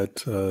agree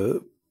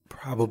that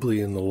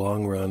probably in the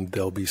long run,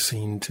 they'll be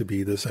seen to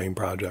be the same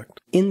project.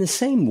 In the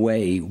same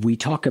way, we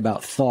talk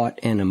about thought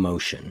and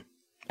emotion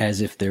as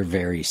if they're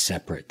very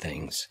separate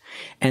things.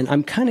 And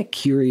I'm kind of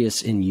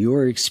curious, in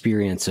your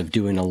experience of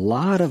doing a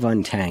lot of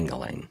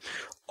untangling,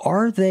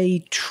 are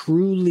they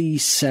truly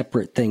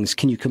separate things?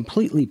 Can you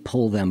completely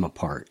pull them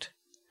apart?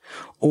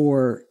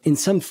 Or in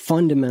some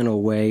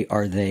fundamental way,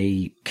 are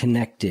they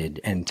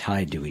connected and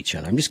tied to each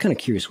other? I'm just kind of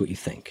curious what you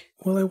think.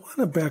 Well, I want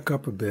to back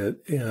up a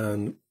bit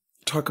and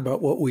talk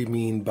about what we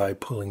mean by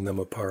pulling them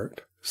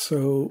apart.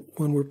 So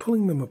when we're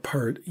pulling them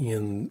apart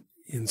in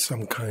in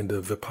some kind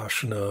of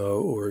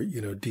vipassana or,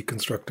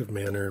 deconstructive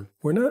manner,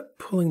 we're not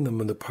pulling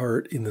them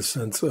apart in the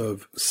sense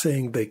of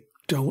saying they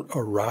don't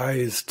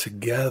arise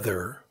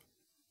together.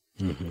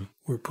 Mm-hmm.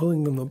 We're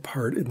pulling them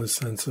apart in the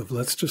sense of,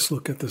 let's just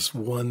look at this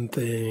one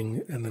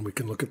thing and then we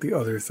can look at the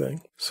other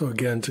thing. So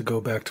again, to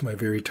go back to my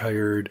very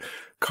tired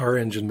car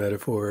engine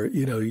metaphor,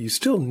 you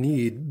still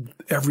need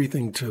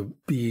everything to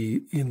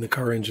be in the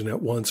car engine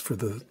at once for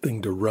the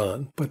thing to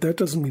run. But that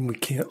doesn't mean we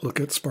can't look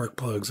at spark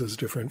plugs as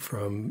different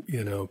from,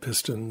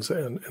 pistons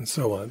and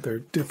so on. They're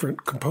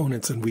different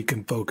components and we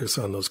can focus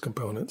on those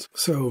components.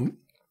 So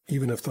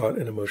even if thought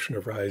and emotion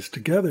arise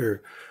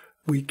together,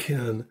 we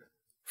can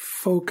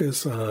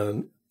focus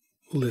on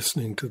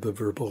listening to the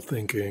verbal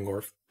thinking,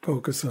 or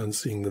focus on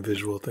seeing the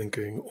visual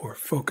thinking, or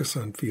focus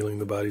on feeling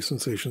the body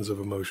sensations of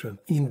emotion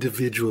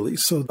individually.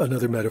 So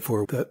another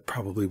metaphor that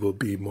probably will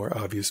be more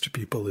obvious to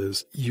people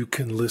is you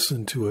can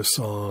listen to a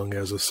song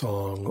as a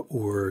song,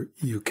 or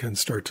you can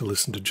start to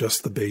listen to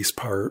just the bass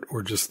part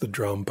or just the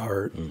drum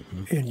part.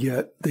 Mm-hmm. And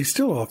yet they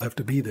still all have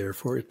to be there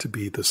for it to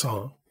be the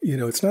song.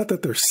 It's not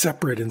that they're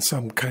separate in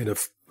some kind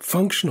of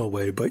functional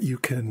way, but you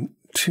can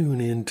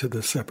tune into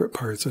the separate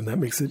parts, and that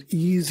makes it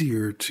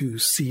easier to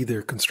see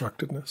their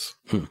constructedness.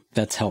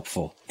 That's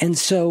helpful. And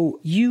so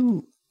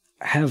you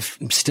have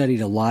studied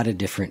a lot of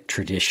different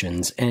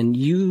traditions, and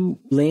you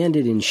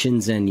landed in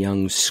Shinzen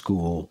Young's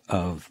school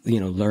of,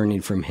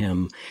 learning from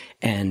him.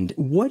 And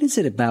what is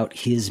it about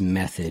his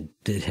method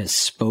that has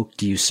spoke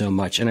to you so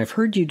much? And I've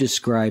heard you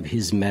describe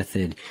his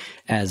method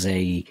as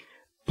a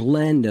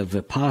blend of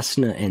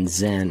Vipassana and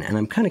Zen, and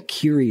I'm kind of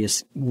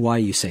curious why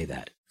you say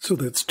that. So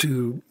that's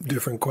two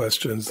different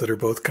questions that are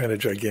both kind of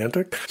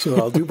gigantic. So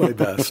I'll do my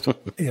best.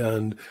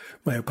 And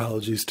my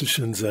apologies to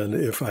Shinzen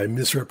if I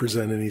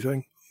misrepresent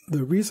anything.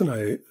 The reason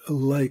I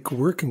like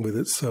working with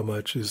it so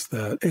much is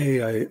that,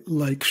 I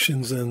like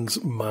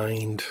Shinzen's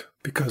mind,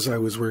 because I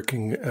was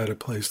working at a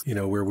place,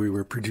 where we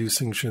were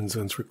producing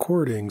Shinzen's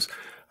recordings.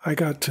 I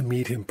got to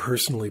meet him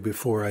personally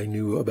before I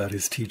knew about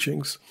his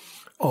teachings.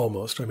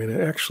 Almost.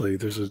 Actually,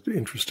 there's an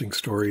interesting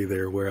story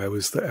there where I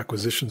was the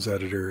acquisitions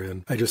editor,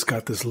 and I just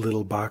got this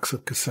little box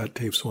of cassette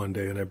tapes one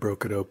day, and I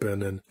broke it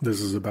open, and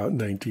this is about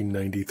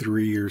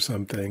 1993 or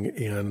something,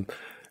 and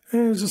it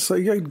was just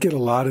like, I'd get a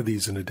lot of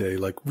these in a day,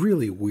 like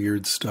really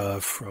weird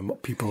stuff from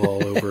people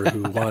all over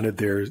who wanted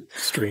their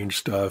strange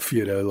stuff,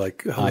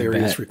 like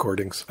hilarious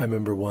recordings. I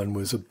remember one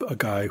was a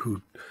guy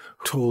who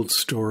told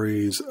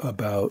stories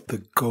about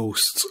the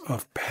ghosts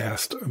of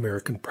past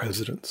American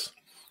presidents.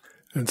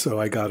 And so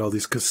I got all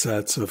these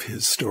cassettes of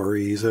his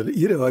stories and,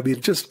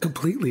 just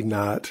completely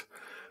not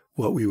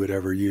what we would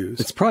ever use.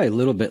 It's probably a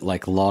little bit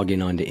like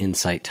logging onto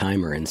Insight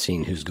Timer and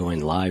seeing who's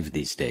going live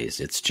these days.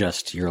 It's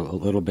just, you're a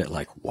little bit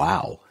like,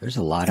 wow, there's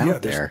a lot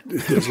out there.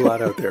 There's a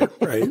lot out there,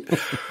 right?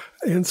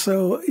 And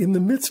so in the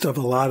midst of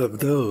a lot of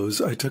those,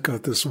 I took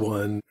out this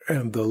one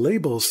and the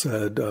label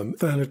said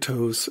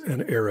Thanatos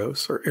and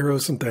Eros, or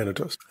Eros and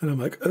Thanatos. And I'm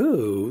like, oh,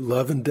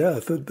 love and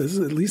death. This is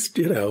at least,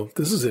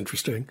 this is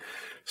interesting.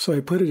 So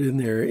I put it in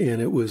there,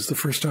 and it was the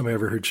first time I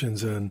ever heard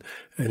Shinzen,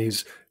 and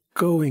he's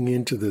going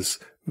into this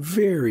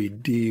very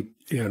deep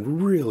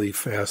and really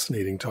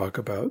fascinating talk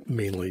about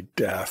mainly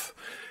death.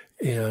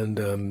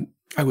 And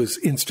I was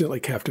instantly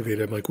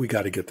captivated. I'm like, we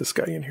got to get this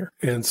guy in here.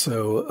 And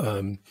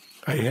so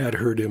I had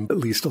heard him at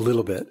least a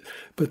little bit.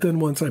 But then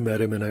once I met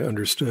him and I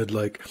understood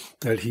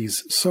that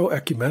he's so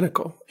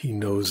ecumenical, he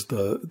knows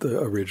the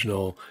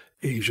original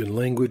Asian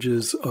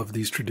languages of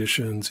these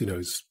traditions.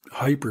 He's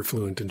hyper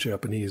fluent in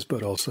Japanese,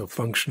 but also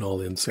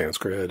functional in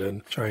Sanskrit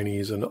and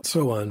Chinese and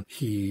so on.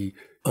 He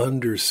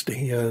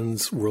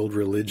understands world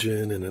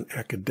religion in an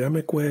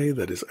academic way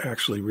that is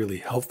actually really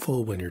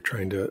helpful when you're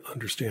trying to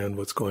understand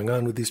what's going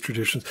on with these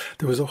traditions.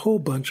 There was a whole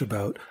bunch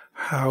about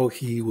how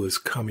he was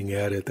coming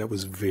at it that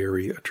was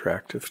very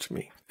attractive to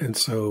me. And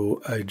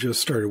so I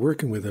just started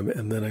working with him,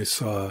 and then I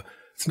saw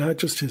it's not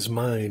just his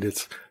mind,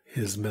 it's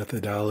his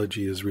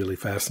methodology is really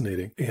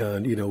fascinating.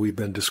 And, we've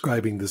been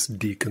describing this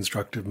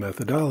deconstructive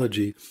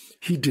methodology.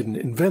 He didn't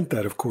invent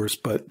that, of course,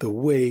 but the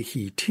way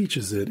he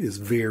teaches it is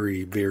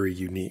very, very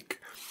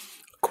unique,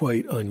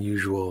 quite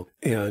unusual.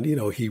 And,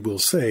 he will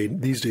say,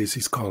 these days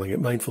he's calling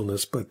it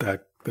mindfulness, but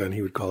back then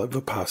he would call it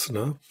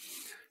Vipassana.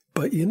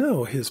 But,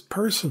 his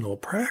personal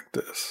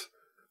practice,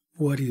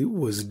 what he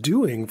was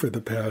doing for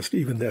the past,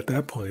 even at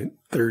that point,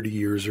 30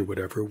 years or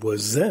whatever,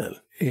 was Zen.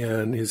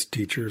 And his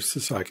teacher,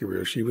 Sasaki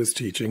Roshi, was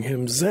teaching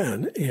him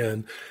Zen.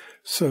 And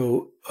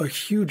so a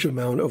huge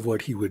amount of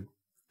what he would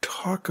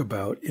talk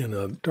about in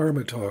a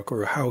Dharma talk,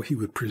 or how he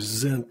would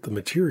present the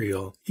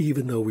material,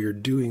 even though we were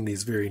doing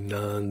these very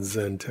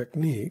non-Zen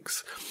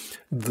techniques,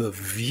 the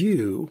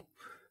view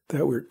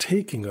that we're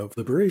taking of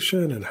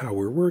liberation and how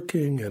we're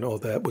working and all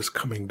that was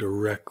coming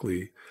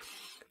directly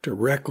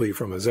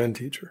from a Zen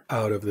teacher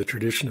out of the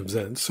tradition of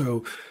Zen.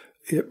 So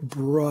it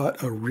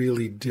brought a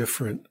really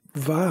different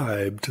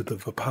vibe to the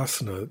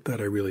Vipassana that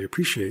I really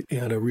appreciate,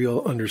 and a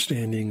real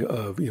understanding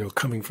of,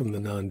 coming from the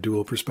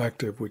non-dual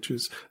perspective, which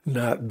is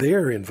not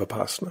there in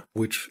Vipassana,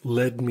 which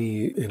led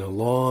me in a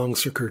long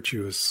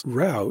circuitous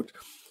route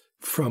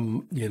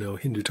from,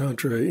 Hindu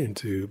Tantra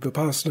into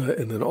Vipassana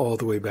and then all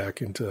the way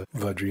back into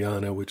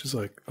Vajrayana, which is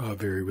like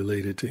very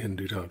related to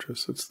Hindu Tantra.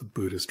 So it's the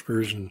Buddhist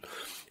version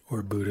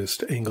or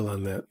Buddhist angle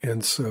on that.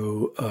 And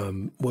so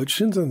what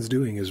Shinzan's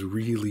doing is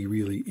really,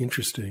 really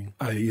interesting.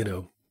 I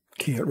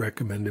can't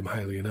recommend him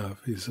highly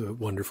enough. He's a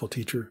wonderful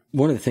teacher.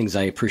 One of the things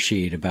I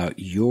appreciate about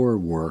your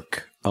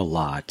work a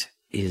lot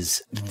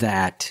is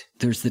that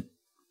there's the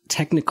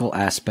technical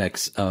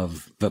aspects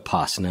of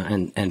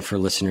Vipassana. And for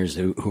listeners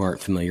who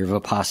aren't familiar,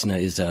 Vipassana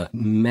is a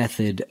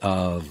method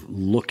of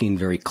looking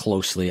very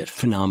closely at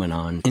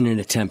phenomenon in an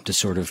attempt to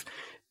sort of,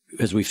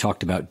 as we've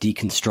talked about,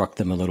 deconstruct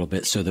them a little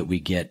bit so that we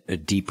get a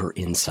deeper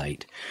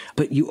insight.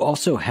 But you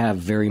also have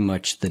very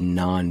much the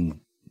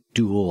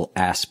non-dual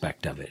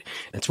aspect of it.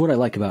 That's what I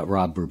like about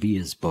Rob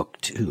Burbia's book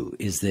too,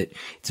 is that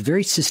it's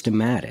very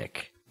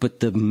systematic. But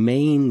the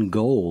main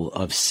goal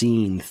of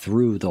seeing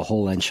through the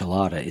whole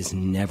enchilada is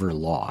never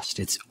lost.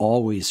 It's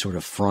always sort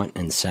of front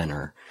and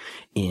center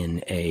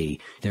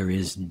there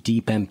is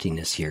deep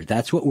emptiness here.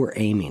 That's what we're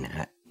aiming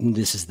at.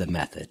 This is the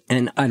method.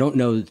 And I don't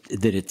know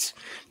that it's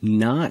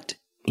not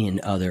in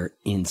other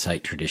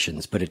insight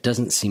traditions, but it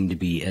doesn't seem to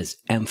be as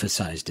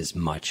emphasized as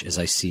much as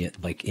I see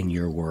it like in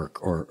your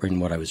work or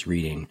in what I was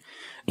reading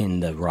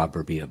in the Rob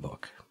Burbia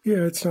book.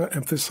 Yeah, it's not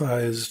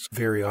emphasized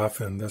very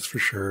often, that's for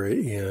sure.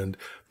 And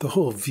the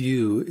whole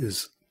view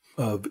is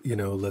of,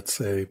 let's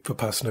say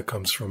Vipassana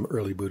comes from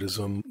early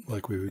Buddhism,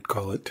 like we would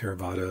call it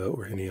Theravada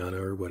or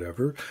Hinayana or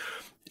whatever.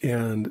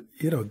 And,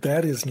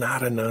 that is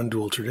not a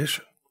non-dual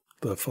tradition.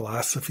 The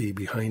philosophy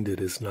behind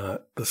it is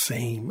not the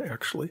same,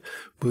 actually.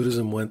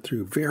 Buddhism went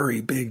through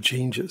very big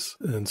changes.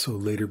 And so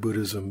later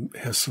Buddhism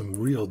has some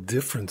real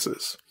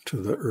differences to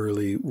the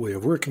early way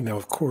of working. Now,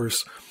 of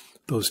course,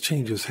 those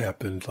changes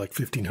happened like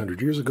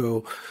 1,500 years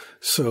ago,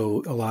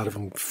 so a lot of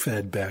them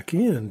fed back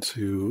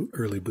into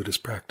early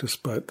Buddhist practice,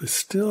 but there's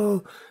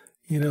still,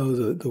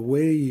 the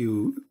way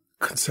you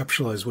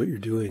conceptualize what you're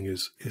doing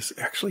is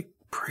actually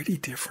pretty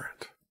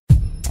different.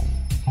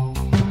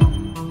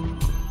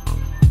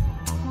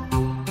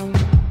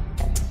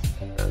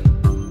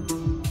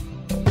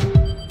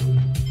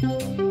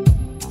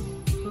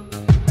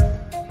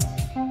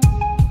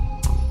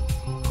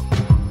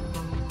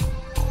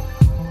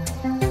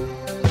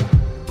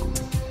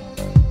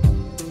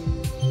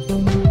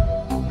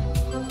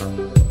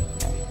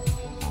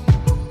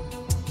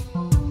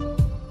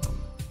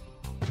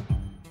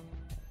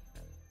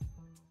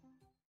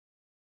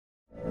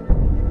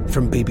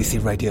 From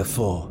BBC Radio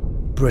 4,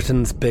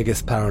 Britain's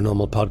biggest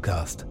paranormal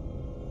podcast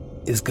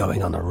is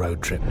going on a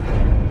road trip.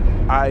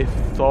 I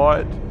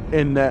thought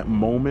in that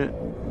moment,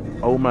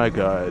 oh my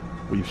God,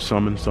 we've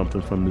summoned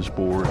something from this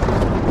board.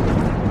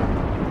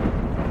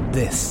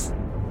 This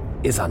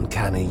is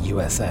Uncanny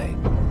USA.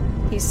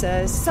 He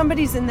says,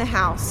 somebody's in the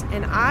house,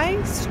 and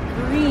I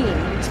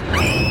screamed.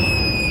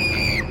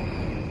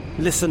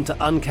 Listen to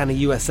Uncanny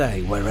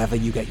USA wherever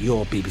you get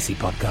your BBC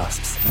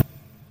podcasts,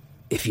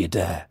 if you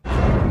dare.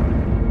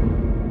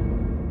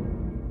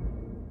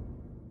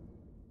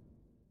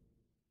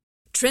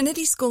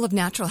 Trinity School of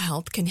Natural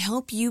Health can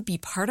help you be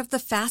part of the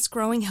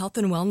fast-growing health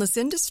and wellness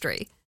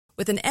industry.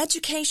 With an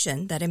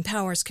education that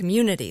empowers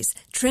communities,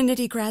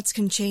 Trinity grads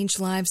can change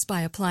lives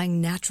by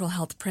applying natural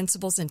health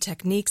principles and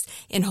techniques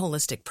in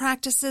holistic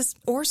practices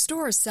or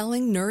stores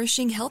selling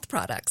nourishing health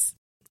products.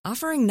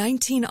 Offering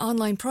 19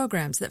 online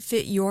programs that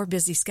fit your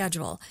busy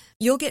schedule,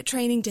 you'll get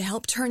training to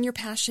help turn your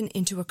passion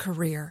into a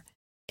career.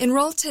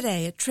 Enroll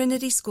today at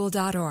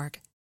trinityschool.org.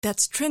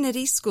 That's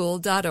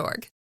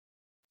trinityschool.org.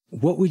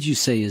 What would you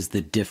say is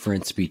the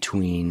difference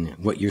between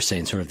what you're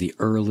saying, sort of the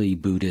early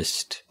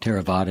Buddhist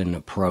Theravadan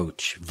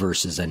approach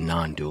versus a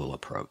non-dual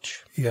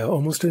approach? Yeah,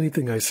 almost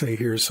anything I say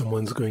here,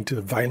 someone's going to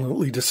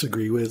violently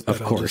disagree with.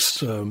 Of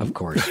course. A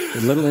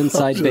little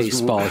inside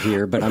baseball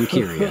here, but I'm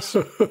curious.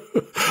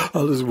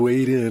 I'll just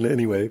wade in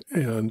anyway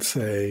and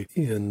say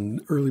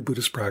in early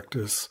Buddhist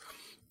practice,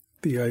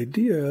 the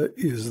idea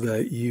is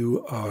that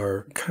you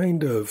are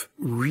kind of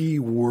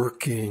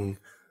reworking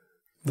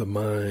the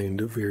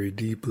mind very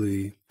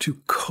deeply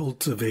to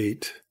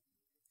cultivate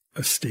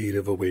a state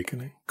of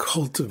awakening,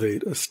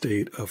 cultivate a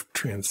state of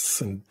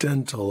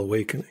transcendental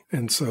awakening.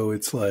 And so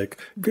it's like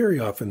very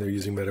often they're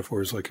using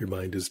metaphors like your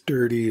mind is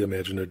dirty.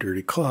 Imagine a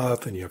dirty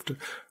cloth and you have to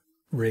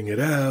wring it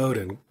out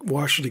and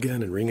wash it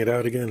again and wring it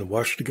out again and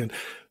wash it again.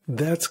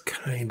 That's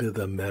kind of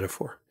the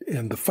metaphor.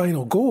 And the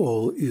final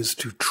goal is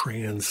to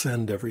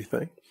transcend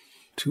everything,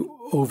 to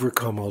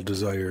overcome all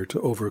desire, to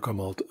overcome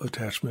all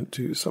attachment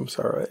to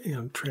samsara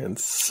and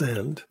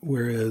transcend.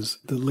 Whereas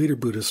the later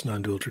Buddhist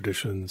non-dual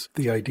traditions,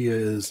 the idea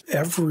is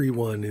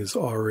everyone is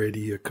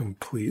already a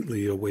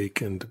completely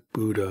awakened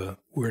Buddha.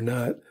 We're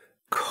not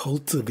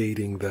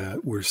cultivating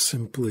that, we're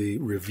simply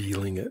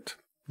revealing it.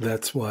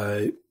 That's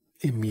why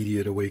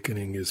immediate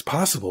awakening is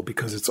possible,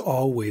 because it's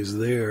always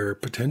there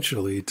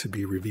potentially to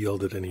be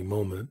revealed at any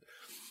moment.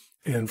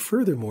 And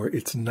furthermore,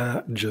 it's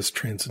not just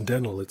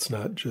transcendental. It's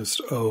not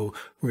just, we're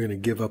going to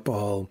give up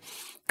all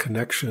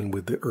connection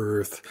with the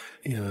earth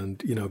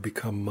and,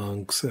 become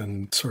monks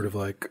and sort of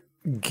like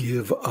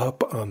give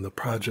up on the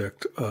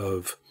project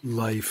of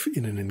life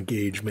in an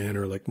engaged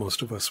manner like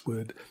most of us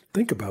would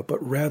think about,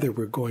 but rather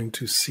we're going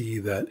to see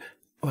that,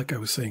 like I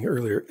was saying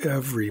earlier,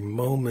 every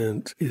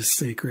moment is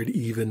sacred,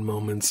 even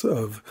moments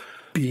of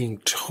being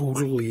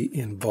totally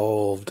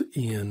involved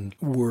in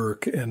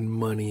work and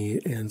money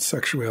and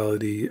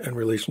sexuality and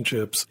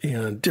relationships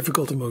and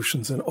difficult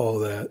emotions and all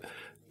that.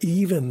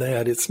 Even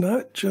that, it's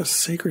not just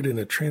sacred in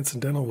a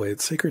transcendental way.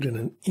 It's sacred in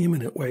an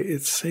immanent way.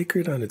 It's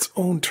sacred on its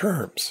own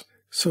terms.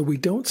 So we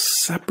don't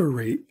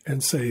separate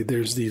and say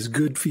there's these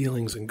good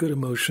feelings and good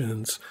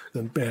emotions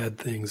and bad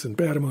things and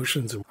bad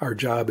emotions, and our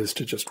job is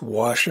to just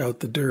wash out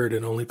the dirt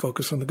and only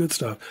focus on the good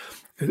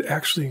stuff. It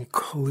actually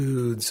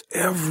includes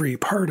every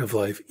part of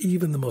life,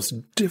 even the most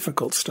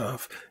difficult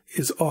stuff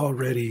is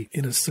already,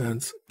 in a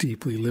sense,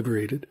 deeply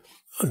liberated.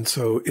 And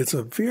so it's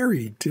a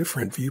very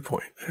different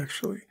viewpoint,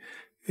 actually,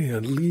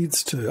 and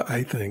leads to,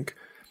 I think,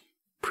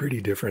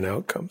 pretty different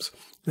outcomes.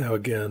 Now,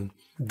 again,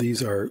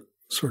 these are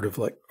sort of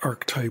like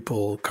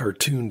archetypal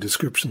cartoon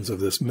descriptions of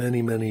this.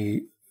 Many,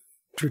 many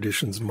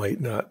traditions might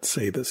not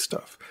say this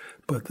stuff,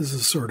 but this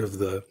is sort of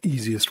the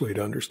easiest way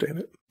to understand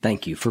it.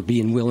 Thank you for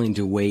being willing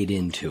to wade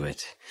into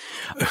it.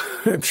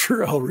 I'm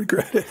sure I'll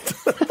regret it.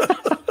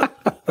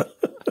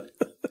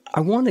 I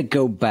want to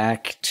go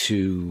back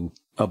to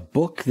a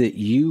book that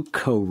you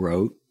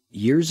co-wrote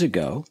years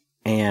ago,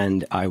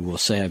 and I will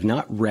say I've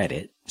not read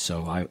it,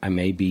 so I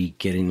may be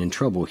getting in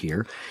trouble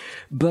here,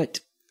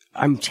 but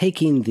I'm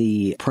taking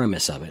the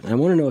premise of it, and I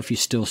want to know if you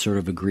still sort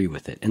of agree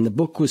with it. And the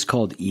book was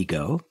called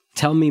Ego.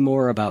 Tell me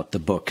more about the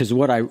book, because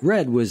what I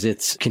read was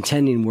it's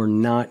contending we're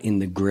not in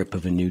the grip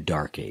of a new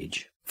dark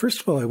age.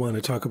 First of all, I want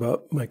to talk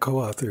about my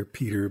co-author,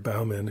 Peter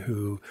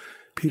Bauman,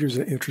 Peter's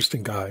an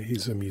interesting guy.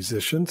 He's a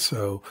musician,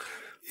 so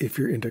if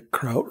you're into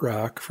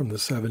krautrock from the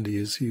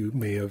 70s, you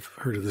may have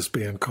heard of this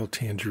band called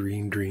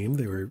Tangerine Dream.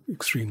 They were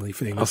extremely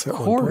famous at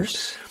one point. Of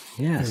course,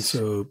 yes. And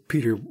so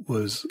Peter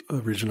was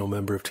original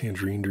member of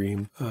Tangerine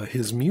Dream.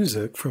 His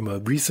music from a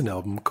recent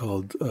album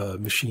called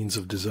Machines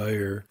of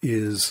Desire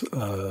is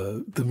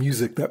the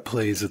music that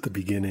plays at the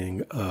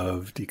beginning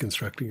of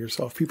Deconstructing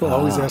Yourself. People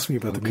always ask me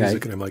about the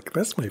music, and I'm like,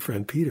 that's my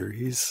friend Peter.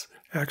 He's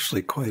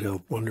actually quite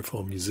a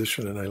wonderful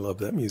musician, and I love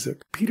that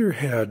music. Peter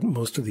had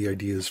most of the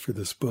ideas for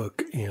this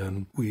book,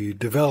 and we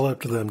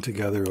developed them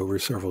together over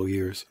several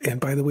years. And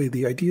by the way,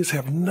 the ideas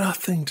have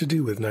nothing to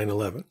do with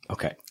 9/11.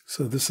 Okay.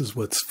 So this is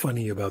what's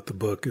funny about the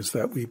book, is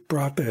that we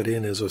brought that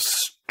in as a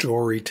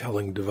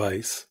storytelling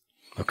device.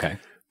 Okay.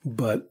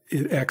 But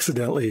it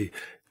accidentally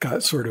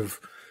got sort of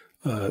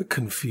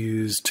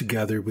confused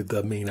together with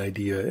the main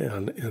idea,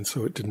 and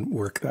so it didn't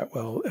work that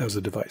well as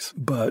a device.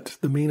 But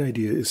the main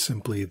idea is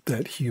simply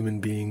that human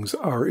beings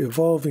are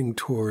evolving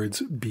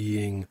towards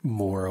being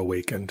more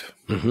awakened.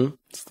 Mm-hmm.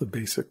 It's the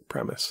basic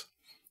premise,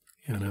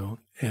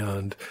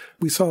 and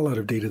we saw a lot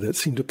of data that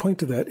seemed to point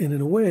to that. And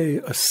in a way,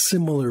 a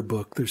similar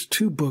book, there's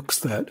two books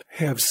that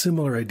have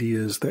similar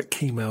ideas that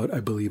came out,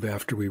 I believe,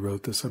 after we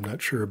wrote this, I'm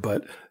not sure,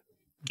 but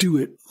do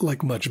it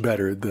like much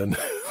better than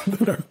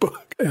our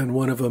book. And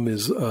one of them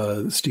is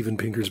Steven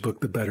Pinker's book,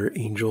 The Better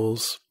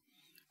Angels,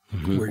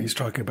 where he's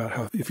talking about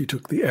how if you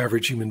took the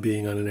average human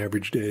being on an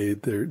average day,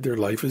 their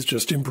life is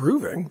just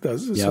improving.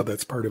 So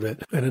that's part of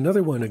it. And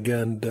another one,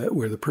 again,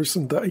 where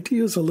the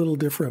idea is a little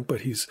different,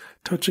 but he's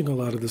touching a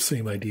lot of the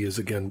same ideas,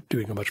 again,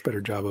 doing a much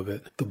better job of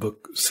it. The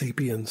book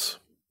Sapiens.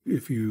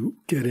 If you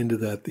get into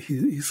that,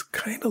 he's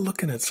kind of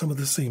looking at some of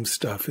the same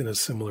stuff in a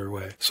similar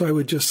way. So I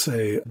would just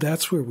say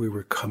that's where we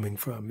were coming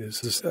from, is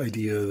this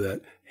idea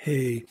that,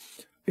 hey,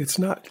 it's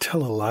not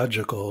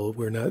teleological.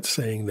 We're not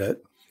saying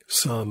that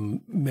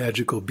some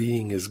magical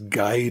being is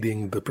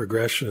guiding the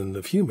progression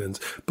of humans,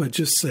 but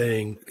just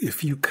saying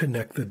if you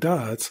connect the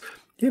dots,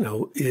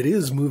 it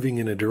is moving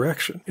in a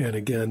direction. And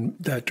again,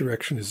 that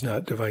direction is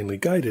not divinely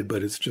guided,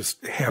 but it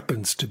just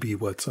happens to be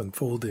what's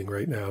unfolding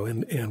right now.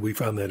 And we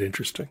found that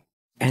interesting.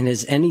 And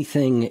has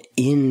anything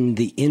in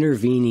the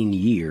intervening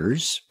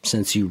years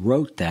since you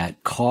wrote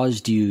that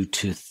caused you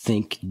to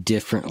think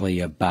differently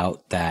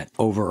about that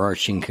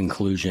overarching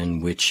conclusion,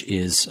 which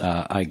is,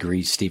 I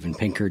agree, Steven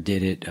Pinker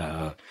did it.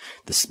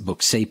 This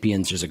book,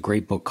 Sapiens, there's a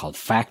great book called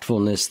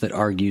Factfulness that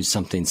argues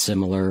something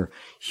similar.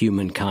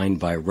 Humankind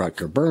by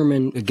Rutger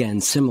Berman,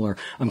 again, similar.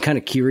 I'm kind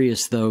of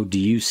curious, though, do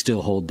you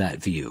still hold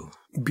that view?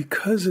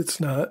 Because it's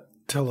not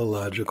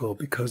teleological,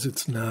 because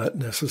it's not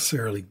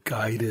necessarily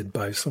guided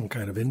by some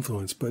kind of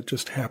influence, but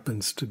just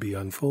happens to be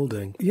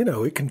unfolding,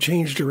 it can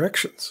change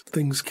directions.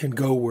 Things can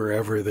go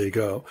wherever they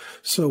go.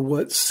 So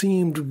what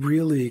seemed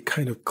really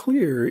kind of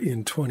clear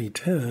in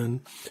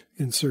 2010,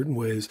 in certain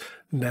ways,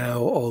 now,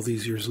 all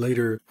these years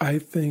later, I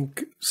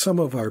think some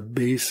of our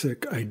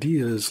basic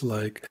ideas,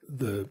 like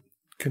the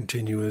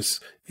continuous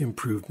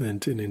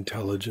improvement in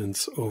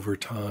intelligence over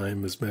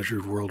time as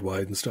measured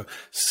worldwide and stuff,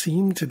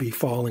 seem to be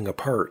falling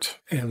apart.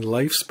 And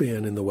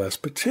lifespan in the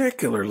West,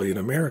 particularly in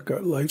America,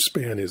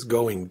 lifespan is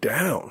going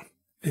down.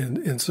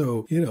 And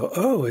so,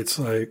 it's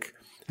like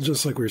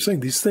just like we were saying,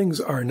 these things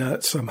are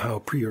not somehow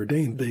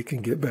preordained. They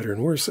can get better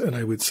and worse. And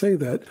I would say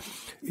that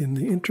in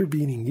the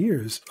intervening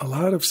years, a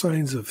lot of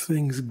signs of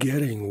things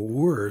getting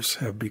worse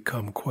have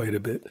become quite a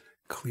bit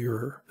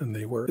clearer than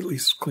they were, at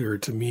least clearer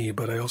to me.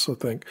 But I also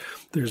think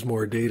there's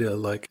more data.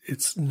 Like,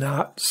 it's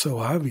not so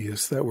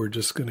obvious that we're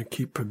just going to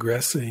keep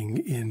progressing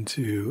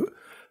into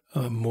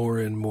more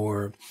and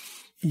more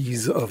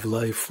ease of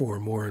life for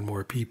more and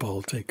more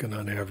people taken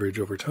on average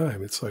over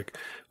time. It's like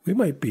we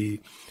might be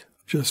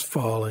just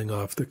falling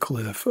off the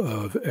cliff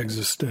of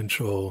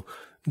existential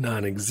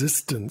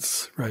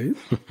non-existence, right?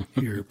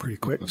 Here pretty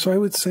quick. So I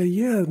would say,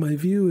 yeah, my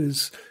view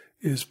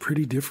is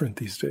pretty different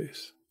these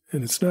days.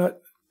 And it's not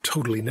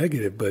totally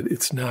negative, but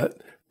it's not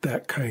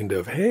that kind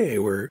of, hey,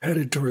 we're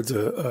headed towards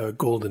a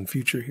golden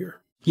future here.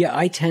 Yeah,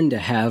 I tend to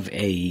have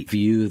a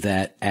view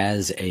that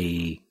as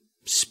a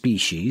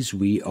species,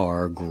 we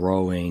are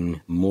growing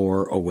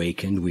more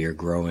awakened. We are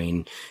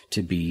growing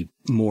to be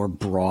more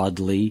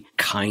broadly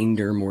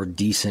kinder, more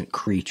decent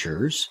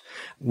creatures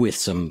with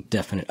some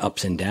definite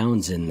ups and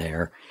downs in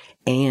there.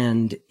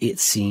 And it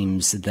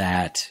seems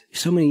that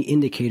so many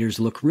indicators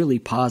look really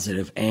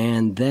positive,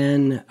 and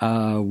then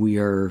we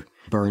are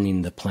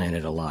burning the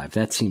planet alive.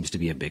 That seems to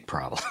be a big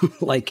problem.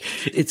 Like,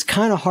 it's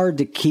kind of hard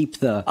to keep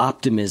the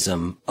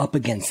optimism up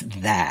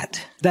against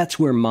that. That's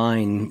where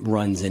mine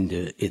runs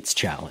into its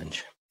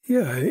challenge.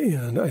 Yeah,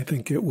 and I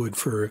think it would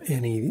for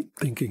any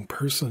thinking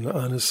person,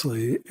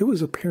 honestly. It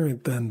was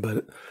apparent then,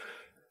 but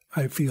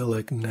I feel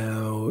like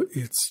now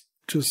it's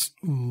just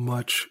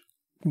much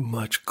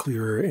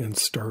clearer and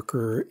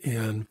starker,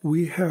 and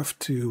we have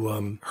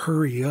to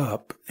hurry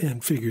up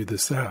and figure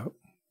this out,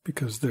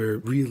 because there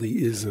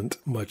really isn't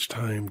much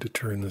time to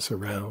turn this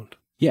around.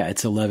 Yeah,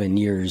 it's 11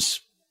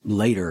 years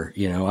later.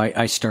 You know,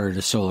 I started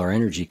a solar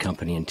energy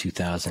company in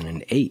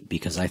 2008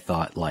 because I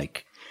thought,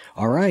 like,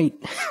 all right,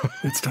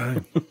 it's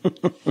time.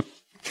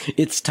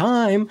 It's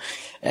time.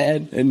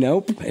 And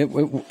nope,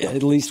 it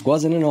at least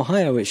wasn't in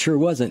Ohio. It sure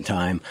wasn't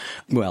time.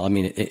 Well, I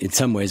mean, in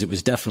some ways it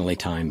was definitely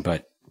time,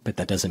 but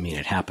that doesn't mean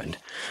it happened.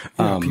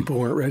 Yeah, people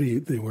weren't ready.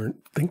 They weren't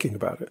thinking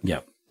about it.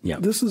 Yep.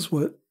 This is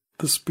what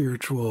the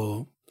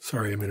spiritual...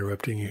 Sorry, I'm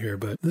interrupting you here,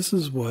 but this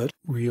is what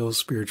real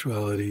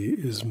spirituality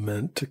is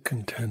meant to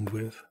contend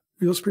with.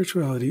 Real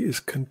spirituality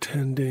is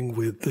contending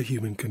with the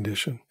human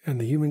condition.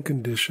 And the human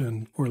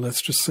condition, or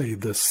let's just say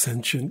the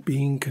sentient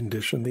being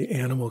condition, the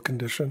animal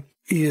condition,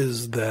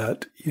 is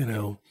that, you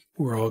know,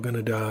 we're all going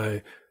to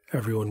die.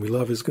 Everyone we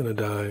love is going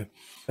to die.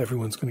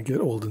 Everyone's going to get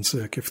old and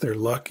sick if they're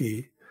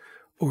lucky,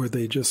 or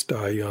they just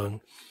die young.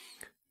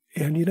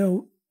 And, you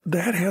know,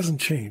 that hasn't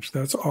changed.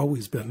 That's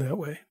always been that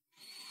way.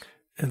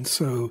 And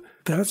so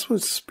that's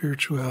what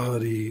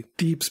spirituality,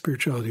 deep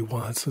spirituality,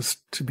 wants us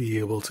to be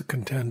able to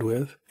contend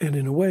with. And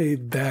in a way,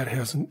 that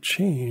hasn't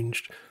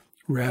changed.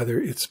 Rather,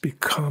 it's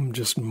become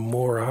just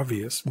more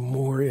obvious,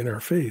 more in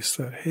our face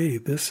that, hey,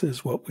 this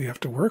is what we have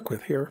to work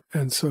with here.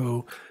 And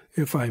so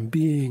if I'm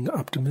being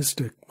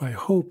optimistic, my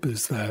hope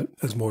is that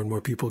as more and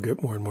more people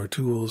get more and more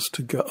tools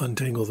to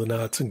untangle the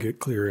knots and get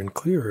clearer and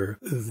clearer,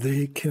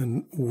 they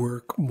can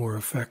work more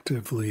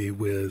effectively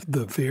with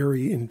the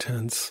very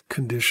intense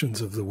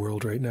conditions of the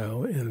world right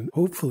now. And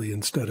hopefully,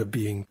 instead of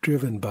being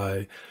driven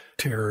by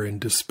terror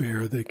and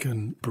despair, they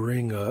can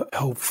bring a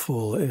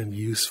helpful and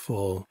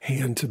useful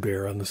hand to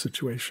bear on the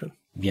situation.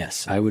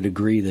 Yes, I would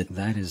agree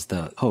that is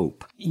the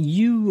hope.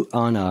 You,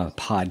 on a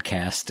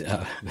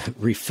podcast,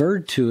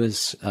 referred to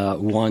us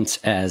once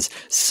as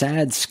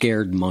sad,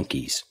 scared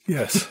monkeys.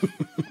 Yes.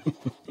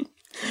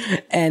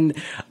 And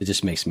it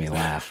just makes me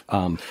laugh.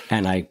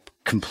 And I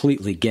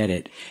completely get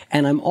it.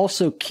 And I'm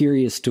also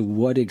curious, to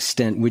what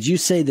extent would you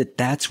say that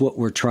that's what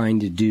we're trying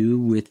to do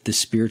with the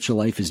spiritual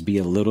life, is be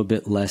a little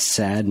bit less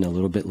sad and a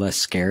little bit less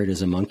scared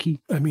as a monkey?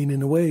 I mean,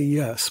 in a way,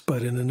 yes.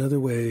 But in another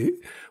way,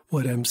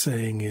 what I'm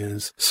saying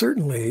is,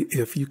 certainly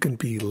if you can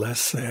be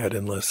less sad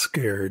and less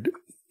scared,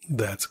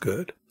 that's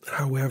good.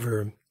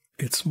 However,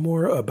 it's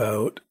more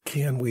about,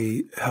 can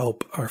we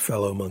help our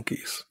fellow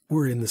monkeys?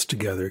 We're in this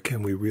together.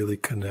 Can we really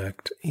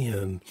connect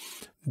and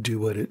do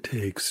what it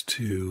takes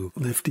to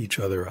lift each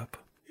other up?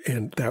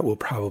 And that will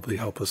probably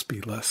help us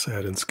be less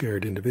sad and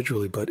scared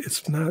individually, but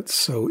it's not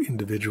so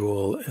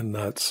individual and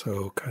not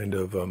so kind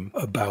of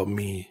about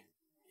me.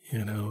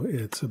 You know,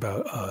 it's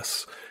about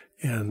us.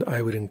 And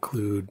I would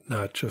include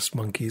not just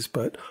monkeys,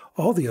 but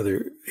all the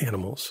other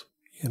animals.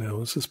 You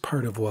know, this is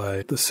part of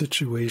why the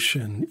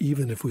situation,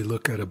 even if we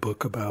look at a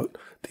book about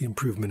the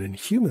improvement in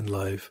human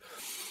life,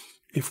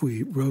 if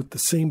we wrote the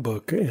same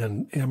book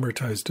and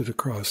amortized it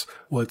across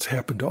what's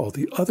happened to all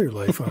the other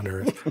life on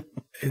Earth,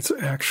 it's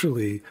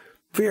actually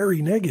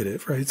very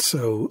negative, right?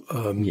 So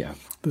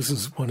This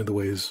is one of the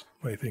ways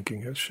my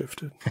thinking has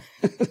shifted.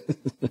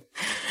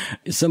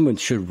 Someone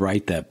should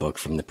write that book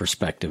from the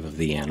perspective of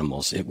the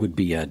animals. It would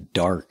be a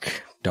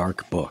dark,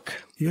 dark book.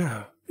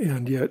 Yeah.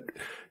 And yet,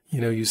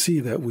 you know, you see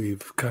that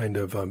we've kind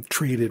of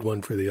traded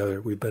one for the other.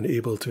 We've been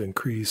able to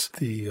increase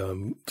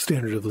the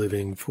standard of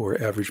living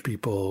for average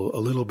people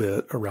a little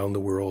bit around the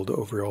world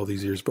over all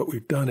these years, but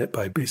we've done it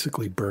by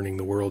basically burning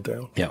the world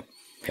down. Yep.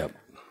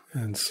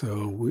 And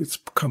so it's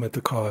come at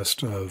the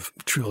cost of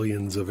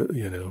trillions of,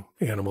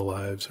 animal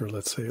lives, or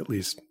let's say at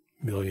least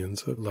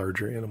millions of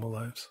larger animal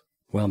lives.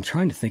 Well, I'm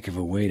trying to think of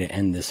a way to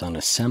end this on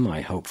a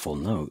semi-hopeful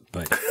note,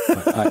 but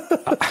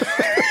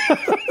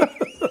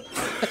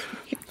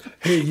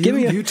Hey,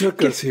 you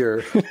took us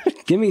here.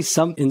 Give me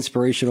some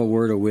inspirational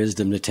word of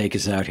wisdom to take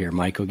us out here,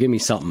 Michael. Give me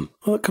something.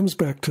 Well, it comes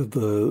back to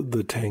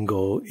the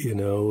tangle,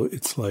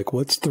 it's like,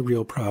 what's the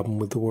real problem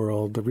with the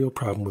world? The real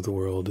problem with the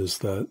world is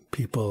that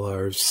people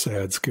are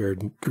sad,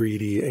 scared,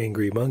 greedy,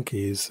 angry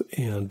monkeys,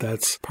 and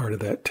that's part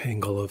of that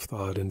tangle of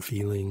thought and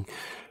feeling.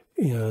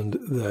 And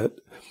that,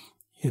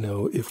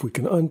 if we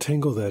can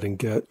untangle that and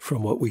get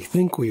from what we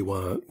think we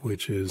want,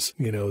 which is,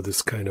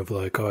 this kind of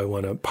like, I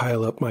want to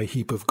pile up my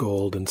heap of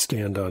gold and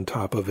stand on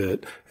top of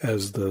it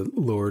as the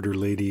Lord or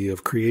Lady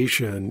of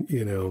creation,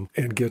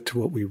 and get to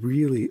what we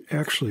really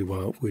actually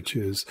want, which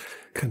is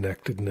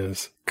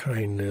connectedness,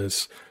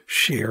 kindness,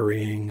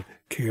 sharing,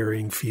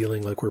 caring,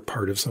 feeling like we're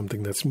part of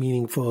something that's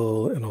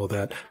meaningful and all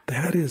that.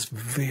 That is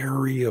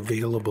very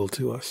available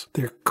to us.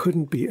 There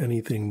couldn't be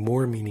anything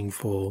more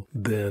meaningful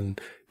than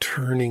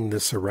turning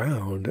this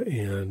around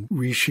and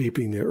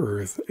reshaping the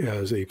earth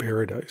as a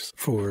paradise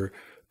for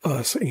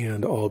us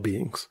and all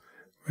beings,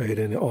 right?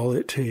 And all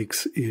it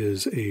takes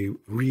is a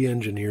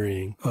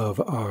re-engineering of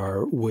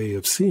our way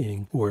of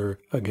seeing, or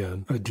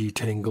again, a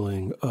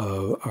detangling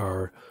of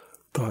our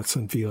thoughts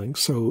and feelings.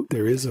 So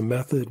there is a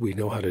method. We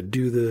know how to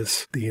do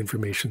this. The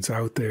information's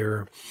out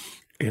there.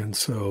 And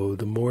so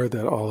the more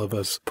that all of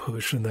us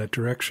push in that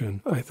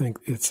direction, I think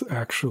it's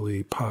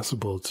actually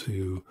possible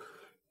to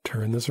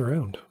turn this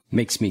around.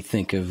 Makes me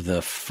think of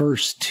the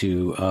first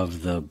two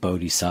of the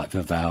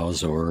Bodhisattva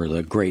vows, or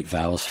the great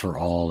vows for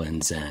all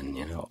in Zen.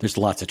 There's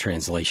lots of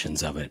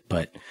translations of it,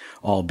 but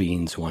all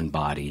beings, one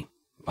body.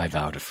 I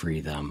vow to free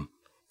them.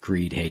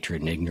 Greed,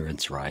 hatred, and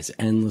ignorance rise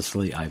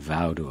endlessly. I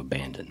vow to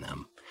abandon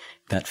them.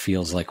 That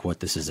feels like what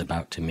this is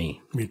about to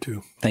me. Me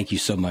too. Thank you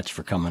so much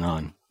for coming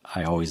on.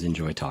 I always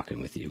enjoy talking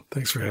with you.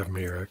 Thanks for having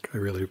me, Eric. I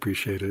really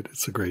appreciate it.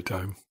 It's a great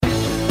time.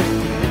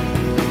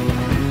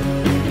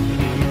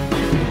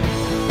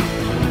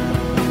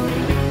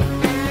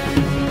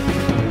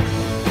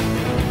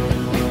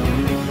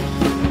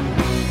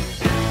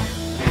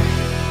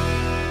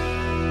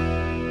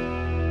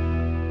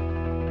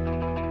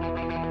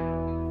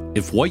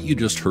 If what you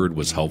just heard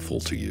was helpful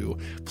to you,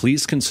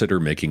 please consider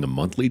making a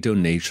monthly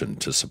donation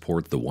to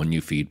support the One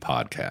You Feed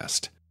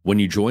podcast. When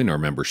you join our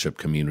membership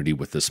community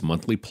with this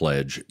monthly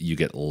pledge, you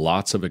get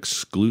lots of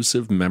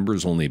exclusive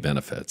members-only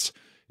benefits.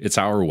 It's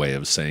our way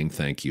of saying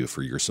thank you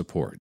for your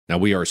support. Now,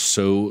 we are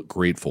so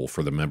grateful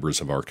for the members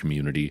of our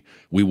community.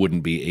 We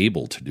wouldn't be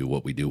able to do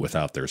what we do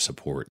without their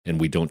support, and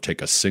we don't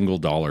take a single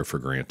dollar for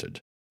granted.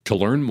 To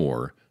learn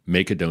more,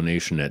 make a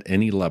donation at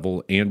any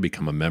level, and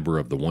become a member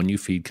of the One You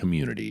Feed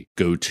community,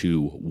 go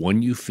to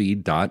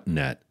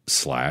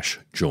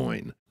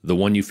oneyoufeed.net/join. The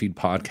One You Feed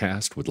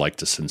podcast would like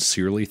to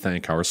sincerely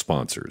thank our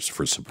sponsors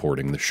for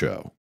supporting the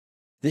show.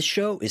 This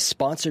show is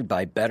sponsored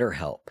by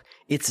BetterHelp.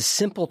 It's a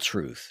simple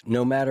truth.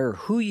 No matter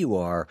who you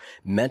are,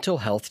 mental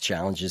health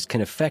challenges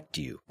can affect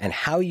you, and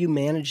how you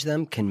manage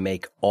them can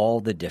make all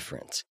the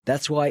difference.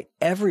 That's why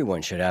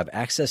everyone should have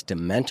access to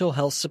mental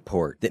health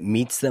support that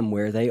meets them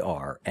where they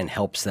are and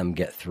helps them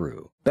get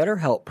through.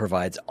 BetterHelp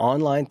provides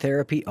online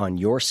therapy on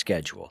your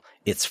schedule.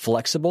 It's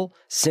flexible,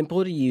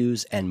 simple to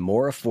use, and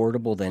more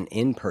affordable than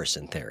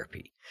in-person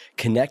therapy.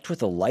 Connect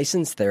with a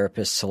licensed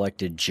therapist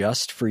selected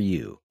just for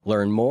you.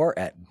 Learn more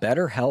at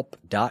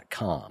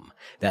BetterHelp.com.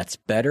 That's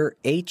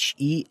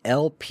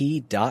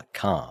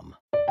BetterHelp.com.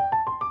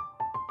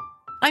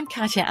 I'm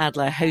Katya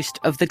Adler, host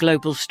of The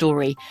Global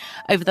Story.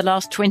 Over the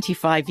last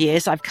 25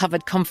 years, I've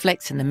covered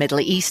conflicts in the Middle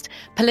East,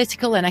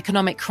 political and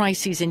economic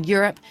crises in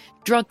Europe,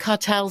 drug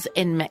cartels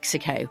in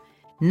Mexico.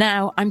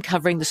 Now I'm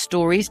covering the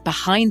stories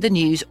behind the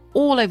news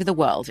all over the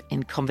world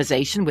in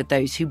conversation with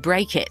those who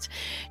break it.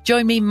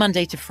 Join me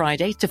Monday to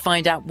Friday to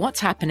find out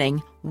what's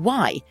happening,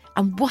 why,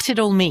 and what it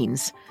all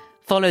means.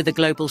 Follow The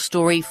Global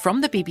Story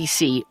from the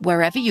BBC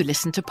wherever you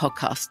listen to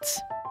podcasts.